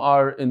psukim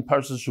are in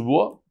Parshas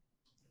Shavua.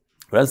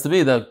 It has to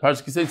be that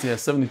Parshas Kiseitzi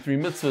has 73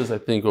 mitzvahs, I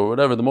think, or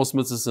whatever. The most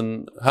mitzvahs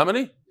in how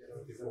many?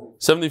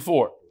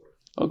 74.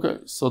 Okay,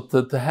 so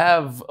to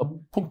have a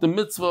punkta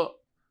mitzvah,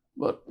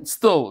 but it's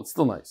still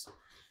nice.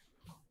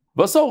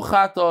 Vaso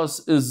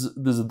chatos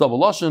there's a double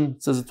lashon.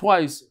 It says it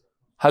twice.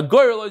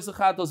 Hagoyer lo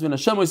yisachatos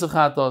v'Hashem lo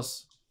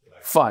yisachatos.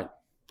 Fine.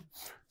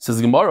 Says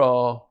the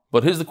Gemara.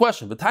 But here's the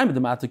question: the time of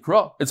the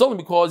matikra, it's only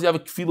because you have a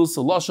kfilus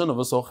lashon of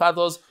a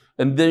sochatos,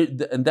 and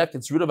that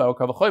gets rid of our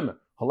kavachomer.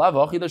 Halav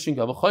achidashin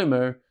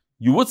kavachomer.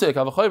 You would say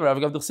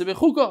kavachomer. So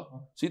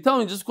you're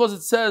telling me just because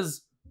it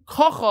says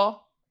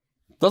kacha,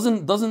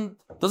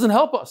 doesn't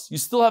help us. You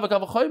still have a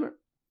kav chaymer.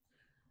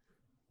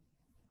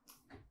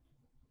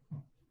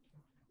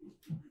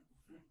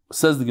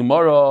 Says the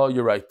Gemara,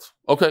 you're right.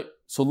 Okay,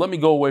 so let me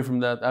go away from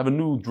that. I have a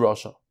new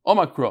drasha.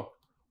 Omakro.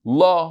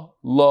 La.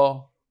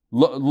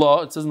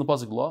 It says in the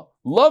pasuk la.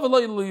 La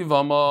v'la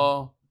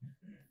yivama.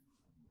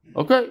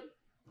 Okay.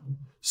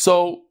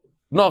 So,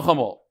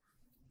 nachamal.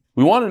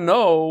 We want to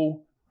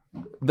know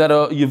that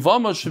a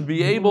yivama should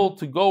be able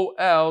to go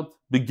out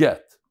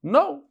beget.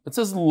 No, it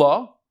says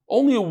la.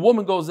 Only a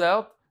woman goes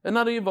out and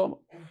not a yivama.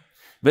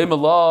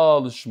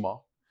 Ve'mala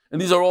l'shma. And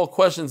these are all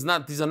questions.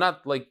 These are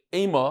not like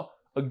ema.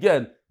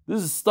 Again,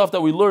 this is stuff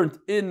that we learned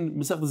in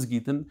Masechtas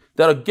Gitin,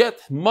 that a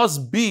get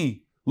must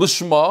be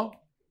l'shma.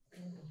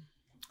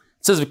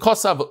 It says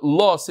because of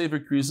law, Sefer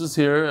creases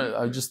here.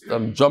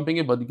 I'm jumping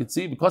it, but you can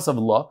see because of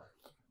law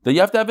that you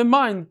have to have in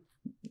mind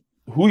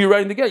who you're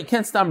writing the get. You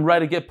can't stop and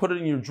write a get, put it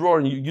in your drawer,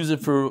 and you use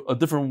it for a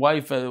different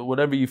wife,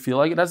 whatever you feel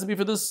like. It has to be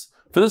for this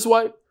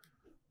wife.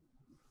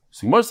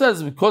 So Gemara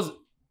says because.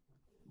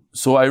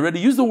 So I already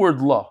used the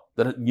word law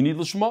that you need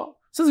l'shma.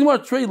 Says Gemara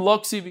trade law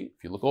ksivi.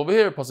 If you look over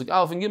here, pasuk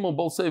Aleph and Gimel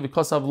both say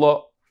because of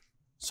law.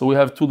 So we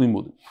have two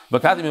limudim.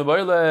 V'kati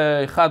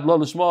me'bayile chad la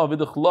l'shma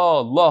v'dich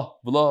la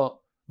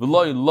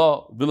v'loi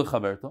la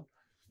v'lechaverta.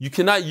 You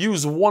cannot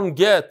use one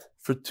get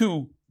for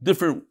two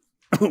different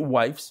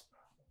wives.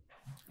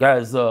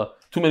 Guys,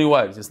 too many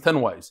wives. There's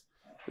 10 wives.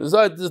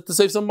 To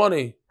save some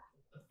money.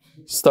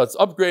 Starts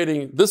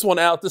upgrading. This one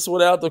out.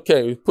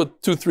 Okay, we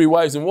put 2-3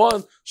 wives in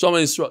one. Shama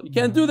Yisrael. You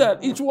can't do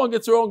that. Each one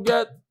gets her own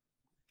get.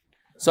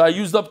 So I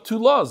used up 2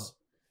 laws.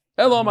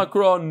 Elo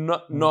makro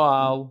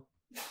noal.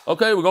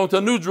 Okay, we're going to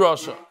a new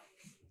drasha.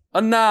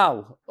 A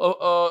nal,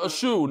 a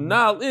shoe,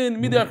 nal in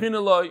midachin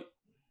eloi.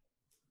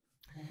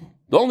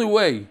 The only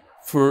way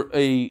for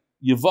a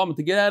yavam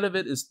to get out of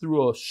it is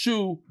through a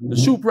shoe, the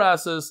shoe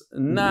process,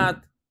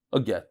 not a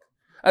get.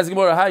 As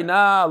Gemara, hi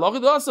na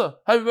lochidasa,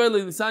 hi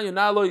veli lisanya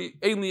naloi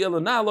ainli ela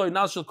naloi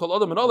nashel kol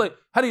adam and ole.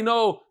 How do you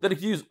know that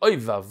if you use oy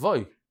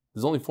vavoy?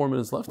 There's only 4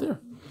 minutes left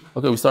here.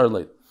 Okay, we started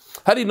late.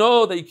 How do you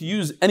know that you can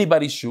use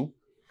anybody's shoe?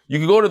 You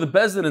can go to the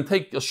bezdin and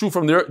take a shoe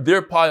from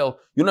their pile.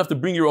 You don't have to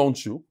bring your own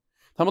shoe.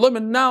 So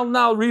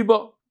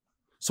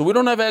we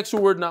don't have an extra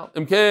word now.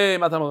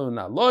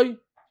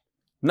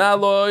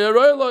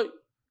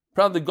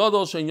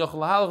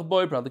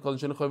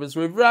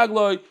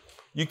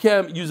 You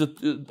can't use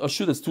a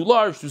shoe that's too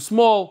large, too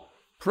small.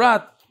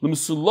 The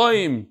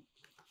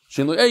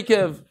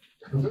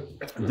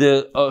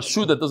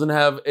shoe that doesn't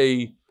have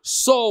a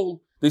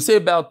sole. They say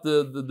about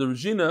the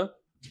Regina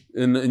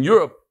in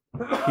Europe,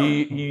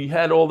 he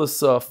had all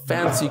this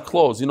fancy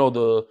clothes,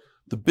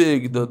 the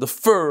big, the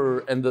fur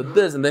and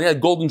this, and then he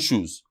had golden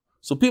shoes.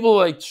 So people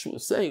like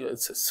saying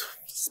it's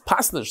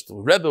pasnish to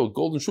Rebbe with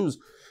golden shoes,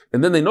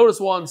 and then they noticed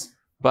once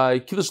by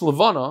Kiddush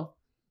Levana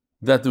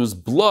that there was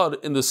blood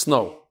in the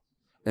snow,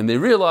 and they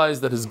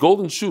realized that his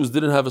golden shoes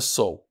didn't have a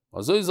sole.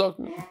 What?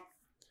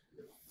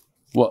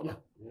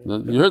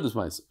 You heard this,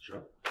 Maisa?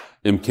 Sure.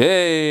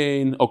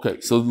 Imkain. Okay,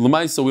 so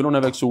Lemaisa, we don't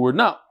have extra word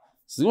now.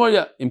 So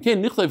yeah,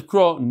 Imkain nichlev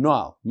kro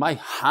noal. My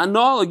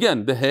hanal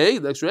again, the hay,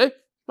 the extra hay,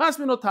 must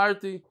be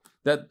notarti.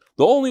 That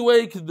the only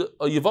way a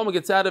yavama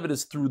gets out of it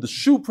is through the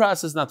shoe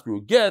process, not through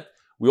a get.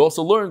 We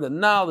also learned that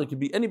now there could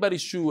be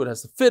anybody's shoe; it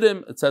has to fit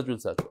him, etc.,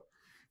 etc.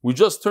 We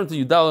just turned to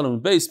Yudal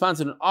Amud Beis,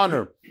 sponsored in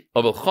honor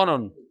of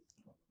Elchanan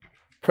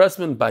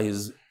Pressman by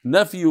his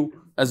nephew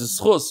as a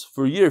zechus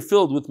for a year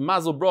filled with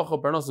Mazel, bracha,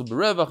 parnassa,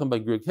 berevach, and by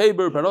Greg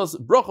Haber,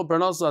 bracha,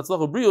 parnassa, הצלחה,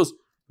 ובריאות,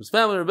 his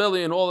family, Reb Eli,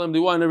 and all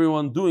MDY and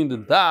everyone doing the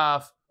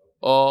Daf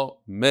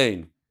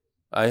Yomi.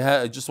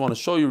 I just want to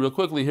show you real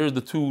quickly. Here's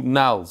the 2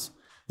 nals.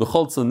 The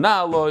cholza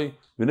naloi,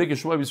 v'nekeh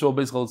shmoi b'Yisrael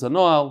beis cholza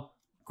noal.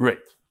 Great.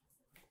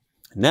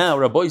 Now,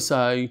 Rabbi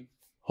Isai,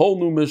 whole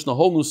new Mishnah,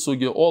 whole new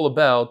sugya, all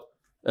about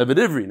Eved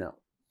Ivri now.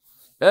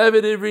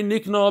 Eved Ivri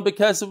nikna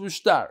bekesef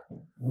u'shtar.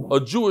 A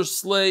Jewish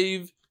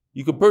slave,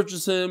 you could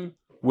purchase him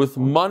with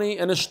money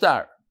and a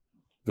shtar.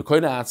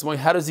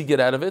 How does he get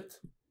out of it?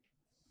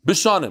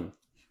 Bishanim.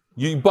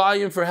 You buy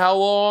him for how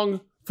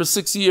long? For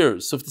 6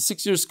 years. So if the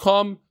 6 years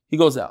come, he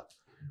goes out.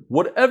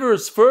 Whatever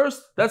is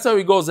first, that's how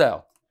he goes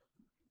out.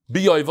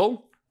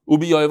 Biyovel,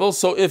 ubi yovel.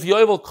 So if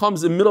yovel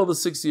comes in the middle of the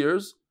 6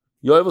 years,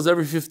 yovel is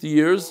every 50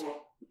 years.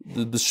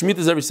 The Shemitah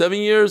is every 7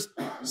 years.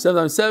 7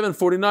 times 7,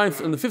 49.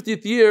 In the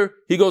 50th year,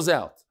 he goes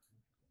out.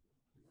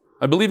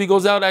 I believe he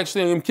goes out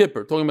actually on Yom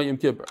Kippur. Talking about Yom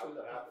Kippur.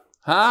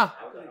 Huh?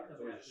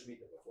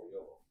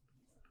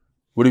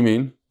 What do you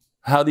mean?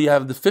 How do you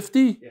have the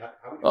 50?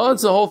 Oh,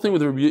 it's the whole thing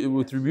with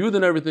rebuke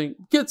and everything.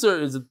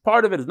 Kitzer, is it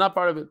part of it? Is not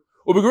part of it?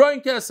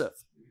 Ubegroin kesef.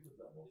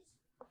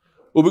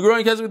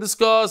 Ubegroin kesef we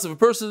discuss. If a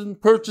person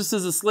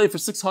purchases a slave for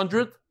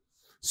 600,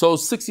 so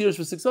 6 years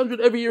for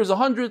 600, every year is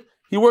 100.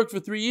 He worked for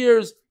 3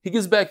 years. He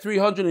gives back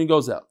 300 and he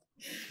goes out.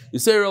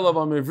 Yisrael of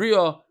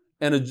Amivriya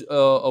and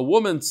a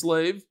woman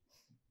slave,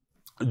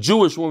 a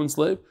Jewish woman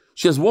slave.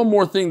 She has one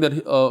more thing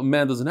that a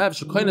man doesn't have.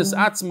 Shekainas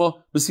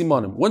atzma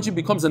b'simanim. When she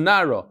becomes a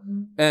naira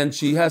and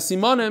she has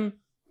simanim,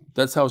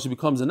 that's how she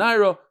becomes a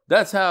naira.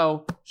 That's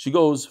how she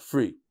goes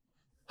free.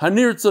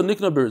 Hanirtza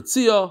nikna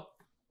beritzia.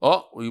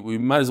 Oh, we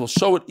might as well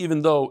show it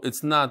even though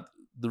it's not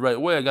the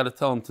right way. I got to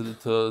tell him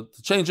to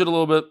change it a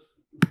little bit.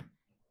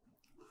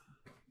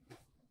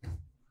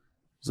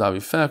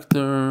 Zavi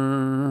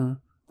factor.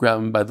 Grab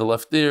him by the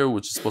left ear,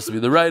 which is supposed to be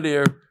the right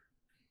ear.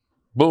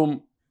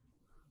 Boom.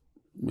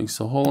 Makes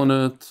a hole in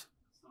it.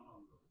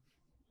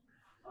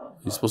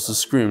 He's supposed to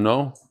scream,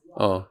 no?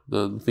 Oh,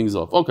 the thing's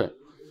off. Okay.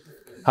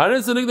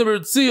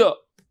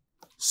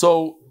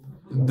 So,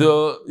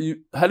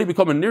 how do you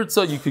become a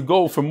nirtza? You could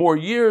go for more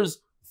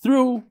years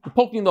through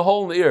poking the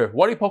hole in the ear.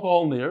 Why do you poke a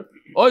hole in the ear?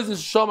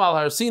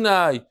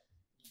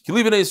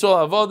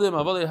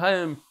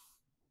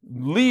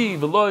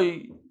 Leave,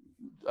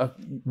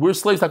 we're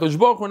slaves to HaKadosh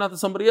Baruch Hu, we're not to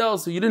somebody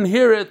else, so you didn't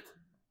hear it,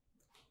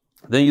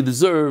 then you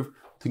deserve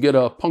to get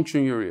a puncture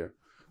in your ear.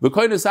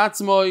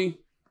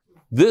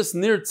 This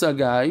nirtza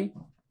guy,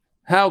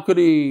 how could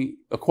he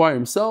acquire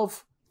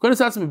himself? On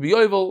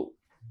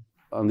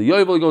the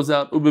yovel he goes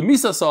out.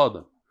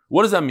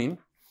 What does that mean?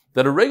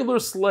 That a regular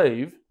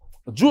slave,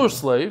 a Jewish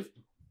slave,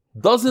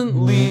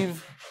 doesn't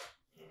leave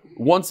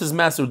once his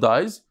master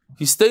dies.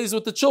 He stays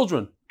with the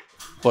children.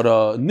 But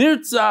a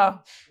nirtza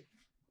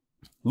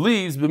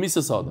leaves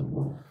b'misa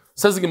sadam.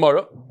 Says the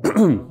Gemara.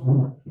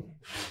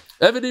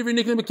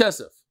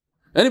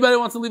 Anybody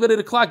wants to leave at 8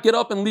 o'clock, get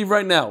up and leave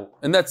right now.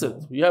 And that's it.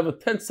 You have a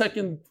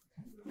 10-second.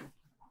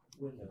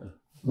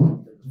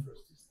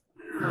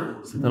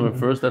 September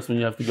 1st, that's when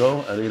you have to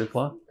go at 8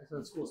 o'clock?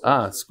 It's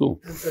school.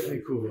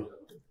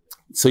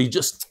 So you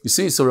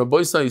see, so Rabbi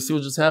Isai, you see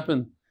what just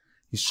happened?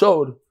 He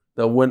showed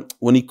that when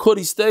he could,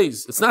 he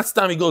stays. It's not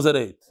time he goes at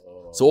 8.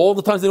 So all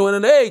the times they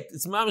went at 8,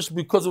 it's mamish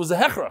because it was a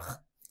hechrach.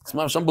 It's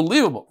mamish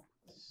unbelievable.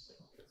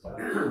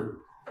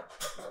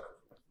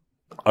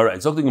 All right,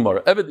 Zok the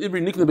Gemara.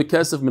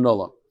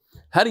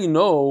 How do you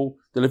know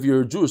that if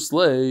you're a Jewish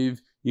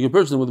slave, you can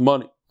purchase them with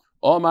money?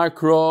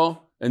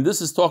 And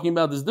this is talking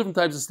about there's different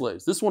types of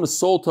slaves. This one is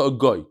sold to a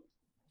goy.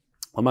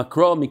 That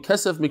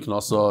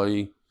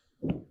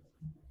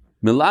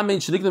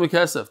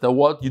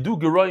what you do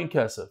geroyin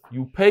kesef.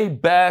 You pay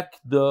back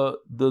the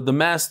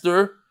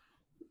master.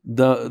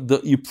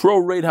 You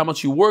prorate how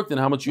much you worked and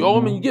how much you owe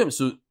him, and you give him.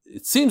 So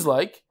it seems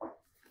like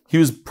he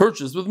was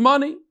purchased with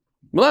money.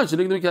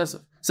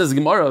 Says the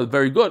Gemara,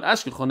 very good.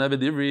 That's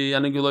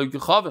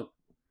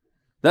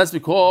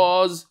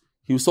because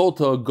he was sold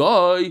to a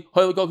guy.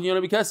 How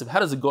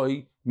does a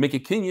guy make a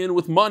kinyan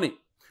with money?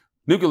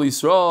 But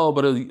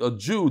a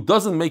Jew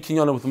doesn't make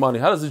kinyan with money.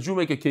 How does a Jew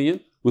make a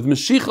kinyan? With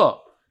meshicha.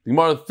 The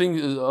Gemara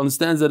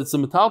understands that it's a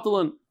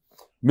metaltalin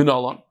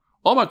minalan.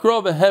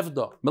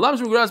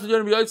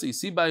 You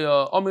see, by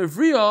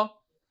Amivriya,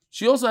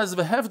 she also has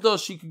a hefda.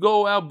 She could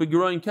go out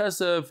begeroin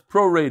kesef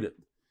prorated.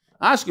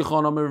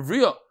 Ashkechon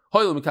Amivriya.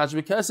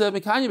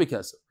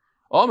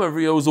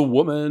 Amivriya was a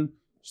woman.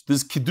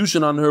 There's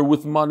Kiddushin on her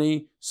with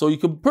money, so you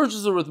can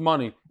purchase her with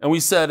money. And we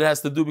said it has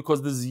to do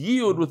because there's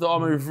yield with the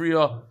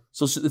Amivriya,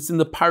 so it's in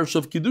the parish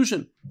of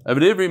Kiddushin. A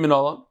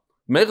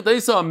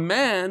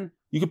man,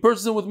 you can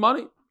purchase him with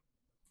money.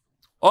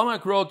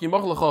 It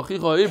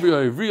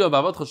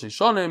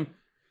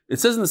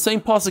says in the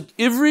same pasuk,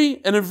 Ivri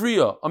and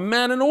Ivriya, a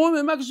man and a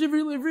woman.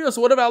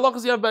 So whatever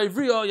halachas you have by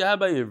Ivriya, you have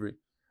by Ivri.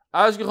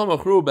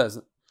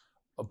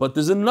 But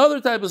there's another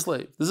type of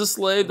slave. There's a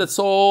slave that's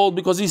sold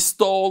because he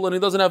stole and he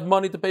doesn't have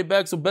money to pay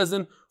back, so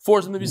Bezdin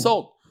forced him to be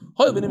sold.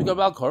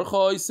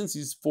 Since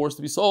he's forced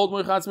to be sold,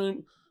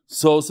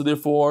 so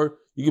therefore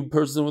you can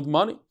purchase him with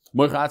money.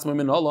 But if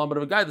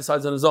a guy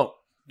decides on his own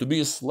to be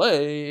a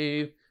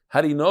slave,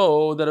 how do you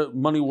know that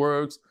money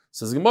works?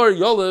 Says Gemara,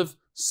 Yolev,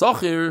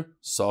 Sachir.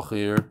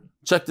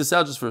 Check this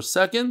out just for a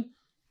second.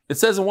 It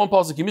says in one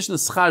pasuk,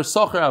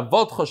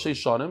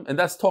 and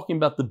that's talking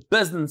about the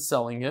Bezdin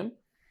selling him.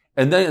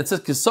 And then it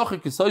says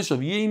Kisachir Kisayshav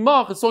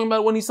Yimach. It's talking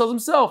about when he sells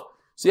himself.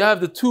 So you have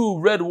the two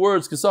red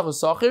words Kisachir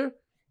Sachir,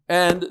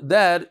 and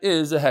that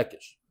is a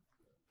hekesh.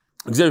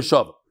 Gzer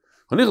Shava.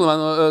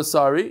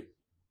 Sorry.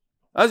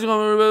 As you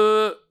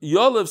know,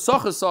 Yolev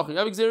Sachir Sachir. You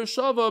have Gzer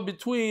Shava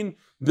between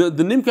the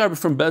Nimkar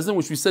from Bezdin,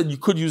 which we said you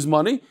could use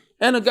money,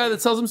 and a guy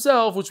that sells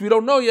himself, which we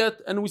don't know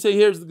yet, and we say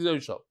here's the Gzer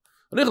Shava.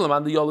 The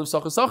Yolev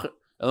Sachir Sachir.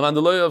 And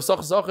the lawyer of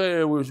Sachir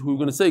Sachir, we're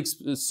going to say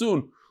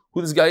soon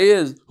who this guy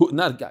is,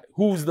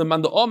 who's the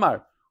Manda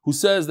Omar, who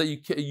says that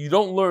you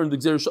don't learn the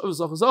Gzer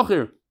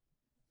Shava.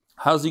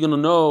 How's he going to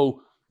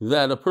know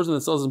that a person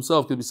that sells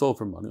himself could be sold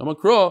for money?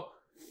 Amakro,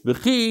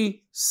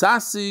 v'chi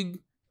sasig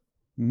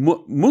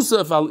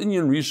musaf al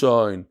inyan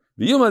rishayin.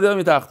 The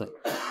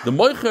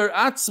moicher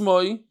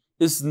atzmoi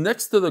is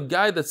next to the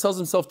guy that sells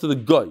himself to the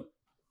guy.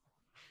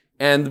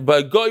 And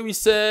by guy we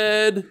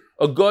said,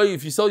 a guy,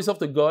 if you sell yourself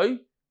to a guy,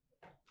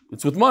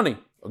 it's with money.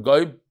 A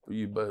guy,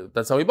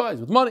 that's how he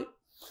buys, with money.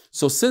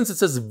 So since it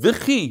says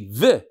v'chi,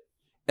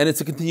 and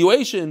it's a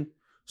continuation,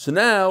 so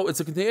now it's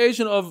a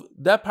continuation of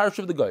that parish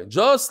of the guy.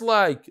 Just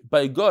like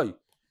by a guy,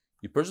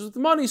 you purchase with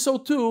money, so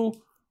too,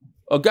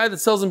 a guy that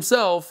sells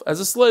himself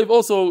as a slave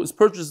also is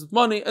purchased with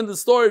money, and the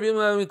story of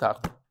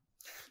Beniyaminov.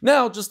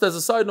 Now, just as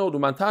a side note,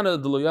 Mantana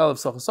the loyal of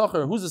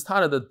Sachar, who's this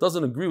Tana that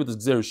doesn't agree with this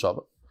Gzer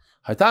Shava?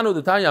 So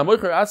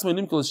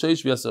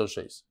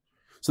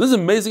this is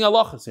amazing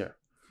halachas here.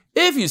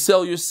 If you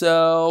sell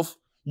yourself,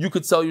 you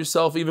could sell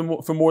yourself even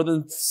more, for more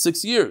than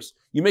 6 years.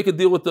 You make a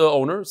deal with the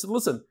owner. Say,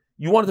 listen,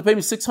 you wanted to pay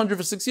me 600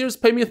 for 6 years,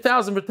 pay me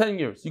 1,000 for 10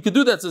 years. You could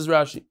do that, says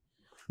Rashi.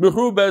 But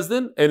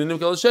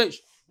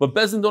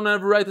Bezdin don't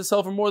have a right to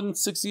sell for more than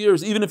 6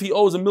 years. Even if he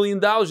owes $1 million,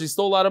 he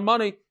stole a lot of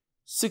money,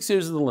 6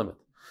 years is the limit.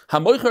 You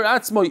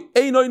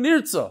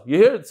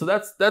hear it? So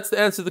that's the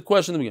answer to the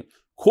question in the beginning.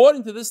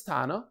 According to this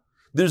Tana,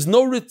 there's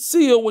no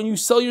ritzia when you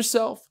sell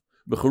yourself.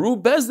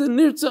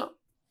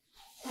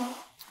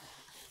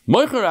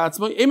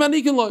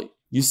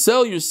 You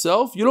sell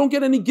yourself, you don't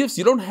get any gifts.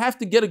 You don't have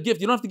to get a gift.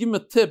 You don't have to give him a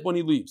tip when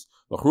he leaves.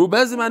 But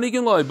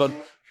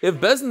if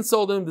Bezdin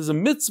sold him, there's a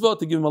mitzvah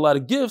to give him a lot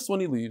of gifts when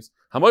he leaves.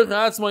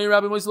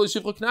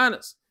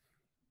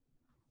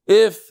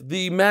 If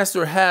the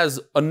master has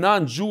a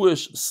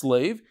non-Jewish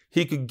slave,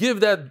 he could give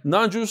that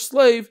non-Jewish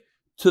slave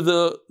to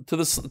the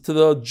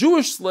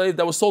Jewish slave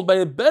that was sold by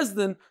a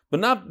Bezdin, but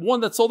not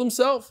one that sold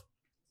himself.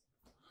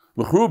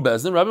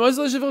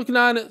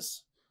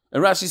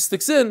 And Rashi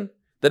sticks in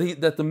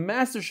that the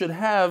master should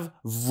have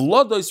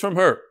vlados from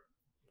her.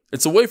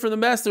 It's a way for the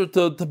master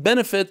to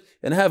benefit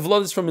and have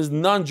vlados from his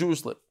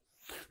non-Jewish slave.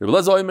 Reb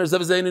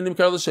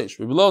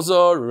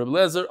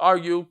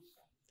Elazar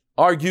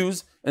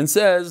argues and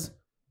says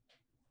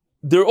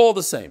they're all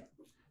the same.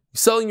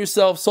 Selling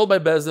yourself, sold by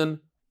Bezdin,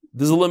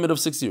 there's a limit of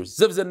 6 years.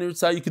 You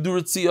could do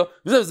ritzia.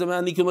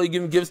 You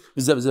give him gifts.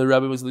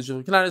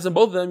 And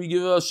both of them you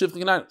give a shift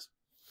kananis.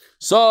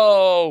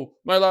 So,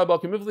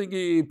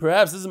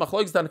 perhaps this is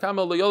machlokes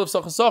tanakama le'yolav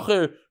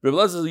sacher. Reb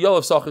Elazar is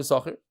yolav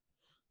sacher.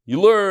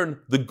 You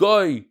learn the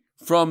guy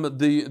from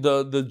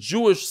the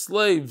Jewish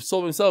slave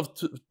sold himself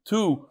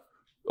sacher,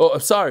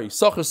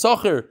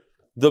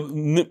 the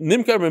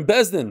nimkar and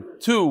Bezdin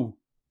to,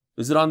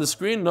 is it on the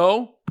screen?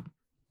 No.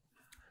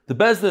 The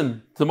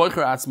Bezdin to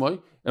moicher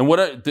atzmoi, and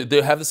what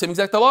they have the same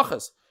exact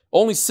halachas.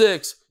 Only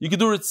 6. You can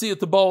do ritzia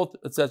to both,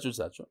 etc.,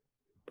 etc.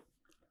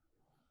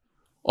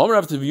 No, the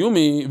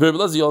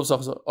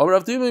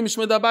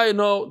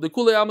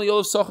Kulei Alma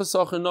Yolav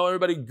Sacher. No,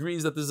 everybody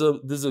agrees that there's a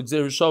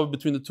Gzeir Shav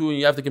between the two, and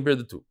you have to compare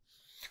the two.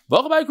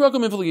 But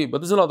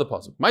there's another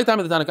puzzle. My time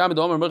at the Tanakam,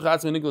 the Omer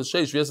Merchatz Nicholas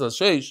Sheish, Viesas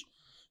Sheish.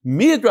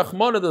 Miyad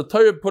Rachmana, the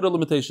Torah put a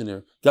limitation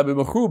here. Gabi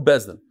Mechru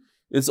Bezdin.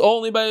 It's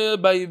only by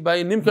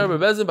Nimkar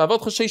Bezdin, by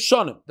Avot Chashei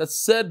Shanim. That's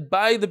said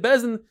by the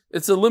Bezdin.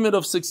 It's a limit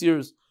of 6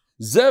 years.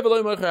 Zev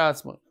Eloi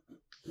Merchatz.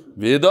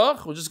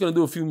 V'idach, we're just going to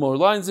do a few more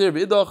lines here.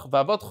 V'idach,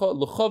 v'avatcha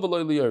l'chov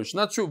eloi liyarish.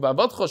 Not true.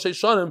 V'avatcha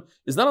sheishanim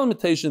is not a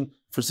limitation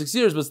for 6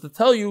 years, but it's to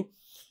tell you,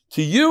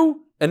 to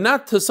you, and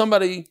not to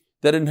somebody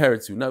that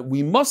inherits you. Now,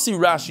 we must see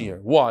Rashi here.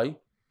 Why?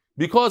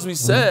 Because we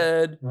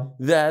said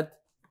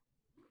that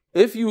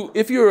if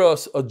you're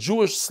a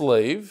Jewish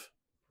slave,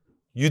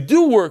 you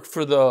do work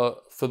for the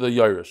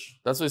Yarish.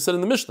 That's what he said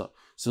in the Mishnah.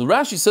 So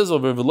Rashi says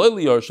over V'loi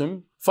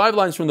liyarishim, 5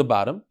 lines from the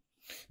bottom.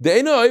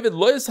 De'eino oived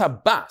loyes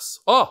habas.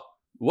 Oh,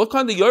 what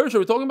kind of Yarish are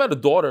we talking about? A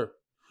daughter.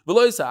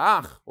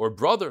 Or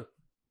brother.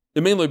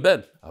 Of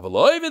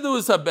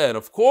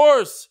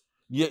course,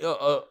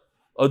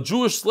 a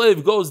Jewish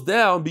slave goes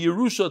down, be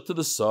Yerusha to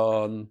the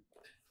son.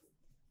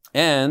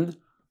 And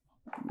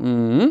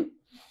where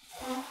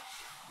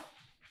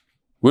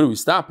do we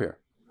stop here?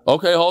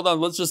 Okay, hold on.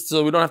 Let's just,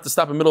 we don't have to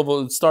start in the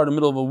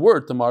middle of a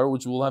word tomorrow,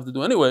 which we'll have to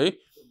do anyway.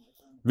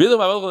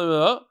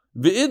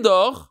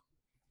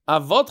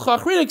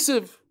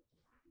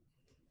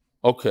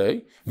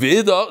 Okay.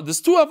 There's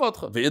 2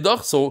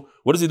 avatcha. So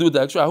what does he do with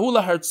the extra?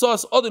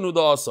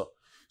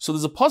 So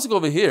there's a pasuk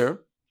over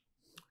here.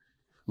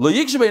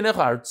 Means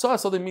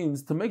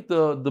to make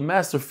the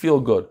master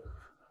feel good.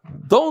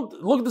 Don't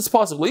look at this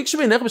pasuk.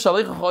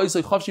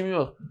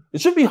 It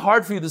should be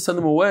hard for you to send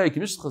him away.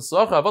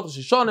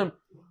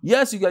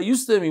 Yes, you got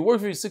used to him. He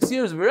worked for you 6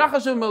 years. You get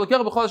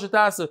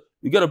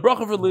a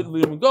bracha for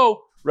letting him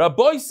go.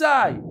 Rabbi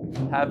Sai,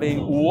 have a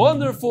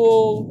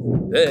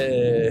wonderful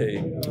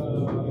day.